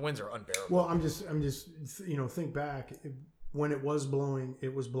 but the winds are unbearable. Well, I'm just think back when it was blowing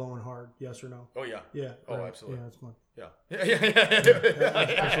hard. Yes or no? Oh, yeah. Yeah. Oh, right. absolutely. Yeah, it's fun. Yeah.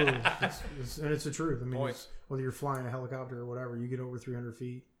 Absolutely. And it's the truth. I mean, Point. whether you're flying a helicopter or whatever, you get over 300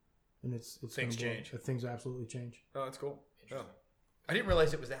 feet and it's Things gonna blow. change. Things absolutely change. Oh, that's cool. Yeah. I didn't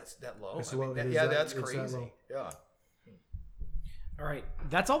realize it was that low. It's I mean, low. that- It is yeah, that- that's it's that crazy. low. Yeah. All right,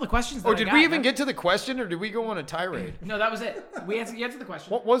 that's all the questions. That Oh, I did got, we even man. get to the question, or did we go on a tirade? No, that was it. You answered the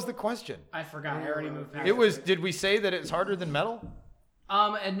question. What was the question? I forgot. I already moved past It was. Did we say that it's harder than metal?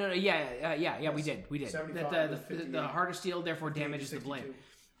 And no, yeah, we did. 75 That to the 58. harder steel therefore damages the 62. blade.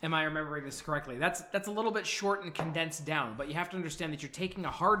 Am I remembering this correctly? That's a little bit short and condensed down, but you have to understand that you're taking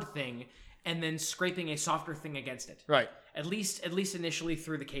a hard thing and then scraping a softer thing against it. Right. At least initially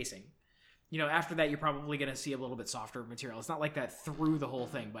through the casing. You know, after that, you're probably going to see a little bit softer material. It's not like that through the whole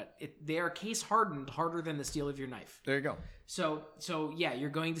thing, but they are case hardened, harder than the steel of your knife. There you go. So yeah, you're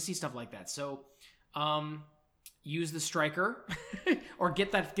going to see stuff like that. So, use the striker, or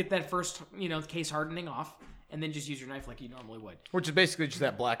get that first case hardening off, and then just use your knife like you normally would. Which is basically just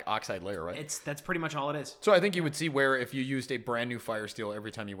that black oxide layer, right? That's pretty much all it is. So I think you would see wear if you used a brand new fire steel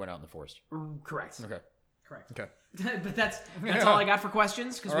every time you went out in the forest. Correct. Okay. Correct. Okay. But that's all I got for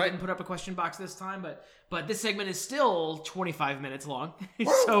questions because we right. didn't put up a question box this time. But this segment is still 25 minutes long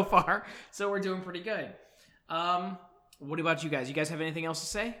so far, so we're doing pretty good. What about you guys? You guys have anything else to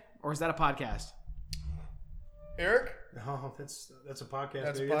say, or is that a podcast? Eric? No, that's a podcast.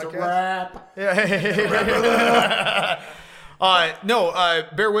 That's a baby. It's podcast? a wrap. Yeah.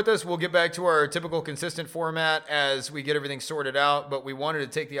 Bear with us. We'll get back to our typical consistent format as we get everything sorted out. But we wanted to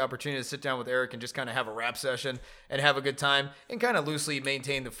take the opportunity to sit down with Eric and just kind of have a rap session and have a good time and kind of loosely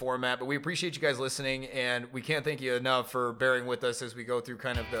maintain the format. But we appreciate you guys listening, and we can't thank you enough for bearing with us as we go through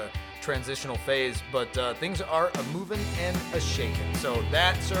kind of the transitional phase. But things are a moving and a shaking. So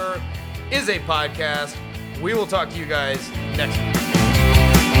that, sir, is a podcast. We will talk to you guys next week.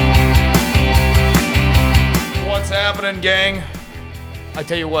 What's happening, gang? I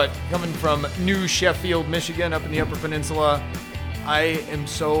tell you what, coming from New Sheffield, Michigan, up in the Upper Peninsula, I am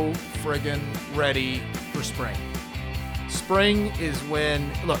so friggin' ready for spring. Spring is when,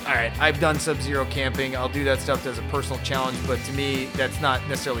 look, all right, I've done Sub-Zero camping. I'll do that stuff as a personal challenge, but to me, that's not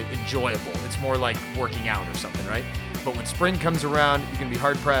necessarily enjoyable. It's more like working out or something, right? But when spring comes around, you can be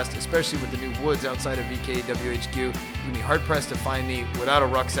hard-pressed, especially with the new woods outside of VKWHQ. You can be hard-pressed to find me without a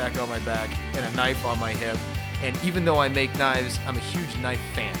rucksack on my back and a knife on my hip. And even though I make knives, I'm a huge knife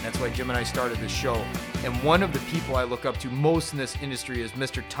fan. That's why Jim and I started this show. And one of the people I look up to most in this industry is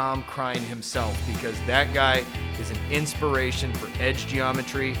Mr. Tom Krein himself, because that guy is an inspiration for edge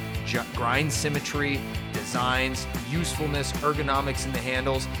geometry, grind symmetry, designs, usefulness, ergonomics in the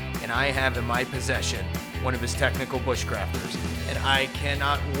handles. And I have in my possession one of his technical bushcrafters. And I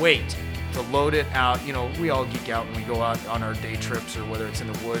cannot wait to load it out. You know, we all geek out when we go out on our day trips, or whether it's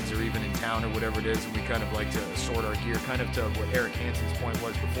in the woods or even in town or whatever it is, and we kind of like to sort our gear, kind of to what Eric Hansen's point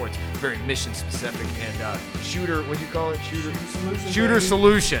was before. It's very mission specific and shooter, what'd you call it? Shooter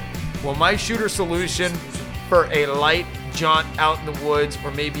solution. Well, my shooter solution for a light jaunt out in the woods,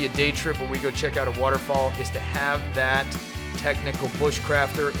 or maybe a day trip where we go check out a waterfall, is to have that technical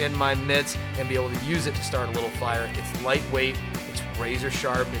bushcrafter in my mitts and be able to use it to start a little fire. It's lightweight, it's razor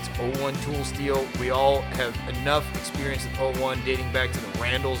sharp, it's 01 tool steel. We all have enough experience with 01 dating back to the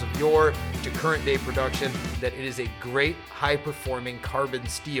Randalls of yore to current day production that it is a great high performing carbon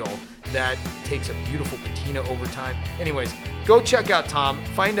steel that takes a beautiful patina over time. Anyways, go check out Tom,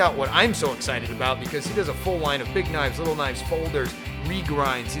 find out what I'm so excited about, because he does a full line of big knives, little knives, folders,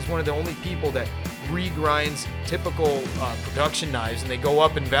 regrinds. He's one of the only people that regrinds typical production knives, and they go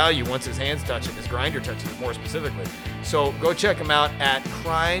up in value once his hands touch it, his grinder touches it more specifically. So go check him out at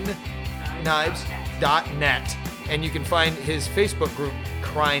KreinKnives.net, and you can find his Facebook group,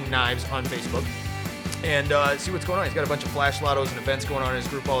 Krein Knives, on Facebook, and see what's going on. He's got a bunch of flash lottos and events going on in his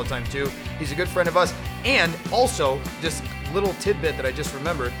group all the time too. He's a good friend of us. And also, this little tidbit that I just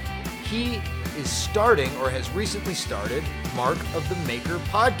remembered, he is starting, or has recently started, Mark of the Maker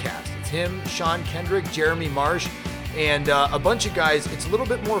podcast. It's him, Sean Kendrick, Jeremy Marsh, and a bunch of guys. It's a little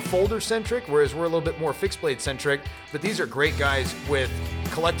bit more folder-centric, whereas we're a little bit more fixed-blade-centric, but these are great guys with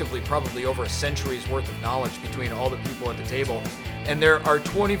collectively probably over a century's worth of knowledge between all the people at the table. And there are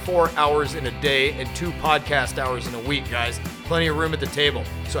 24 hours in a day and 2 podcast hours in a week, guys. Plenty of room at the table.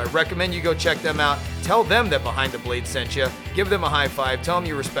 So I recommend you go check them out. Tell them that Behind the Blade sent you. Give them a high five. Tell them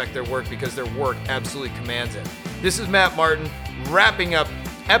you respect their work, because their work absolutely commands it. This is Matt Martin, wrapping up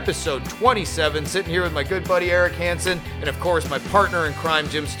episode 27, sitting here with my good buddy Eric Hansen, and of course my partner in crime,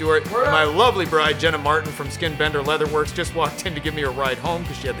 Jim Stewart, and my lovely bride, Jenna Martin from Skin Bender Leatherworks, just walked in to give me a ride home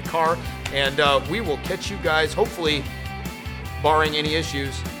because she had the car. And we will catch you guys, hopefully, barring any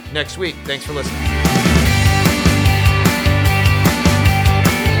issues, next week. Thanks for listening.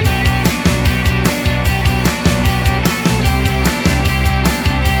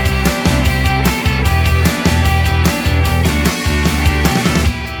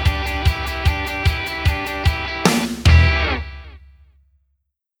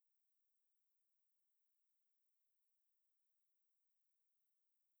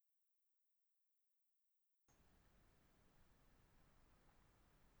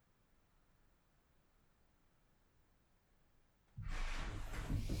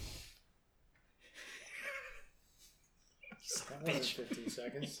 Bitch. 15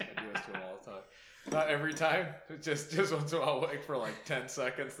 seconds. I do this to him all the time. Not every time. Just once in a while, I'll wait for like 10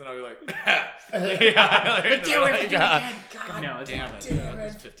 seconds, then I'll be like, yeah. Do it again. God. No, damn it.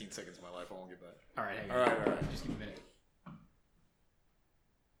 It's 15 seconds of my life. I won't get that. All right. All right. Just give me a minute.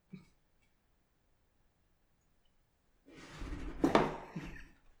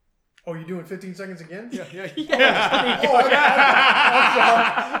 Oh, you doing 15 seconds again? Yeah. Oh, yeah.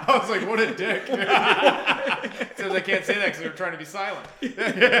 I was like, what a dick. Says I can't say that because they're trying to be silent.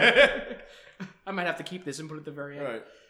 I might have to keep this and put it at the very end. Right.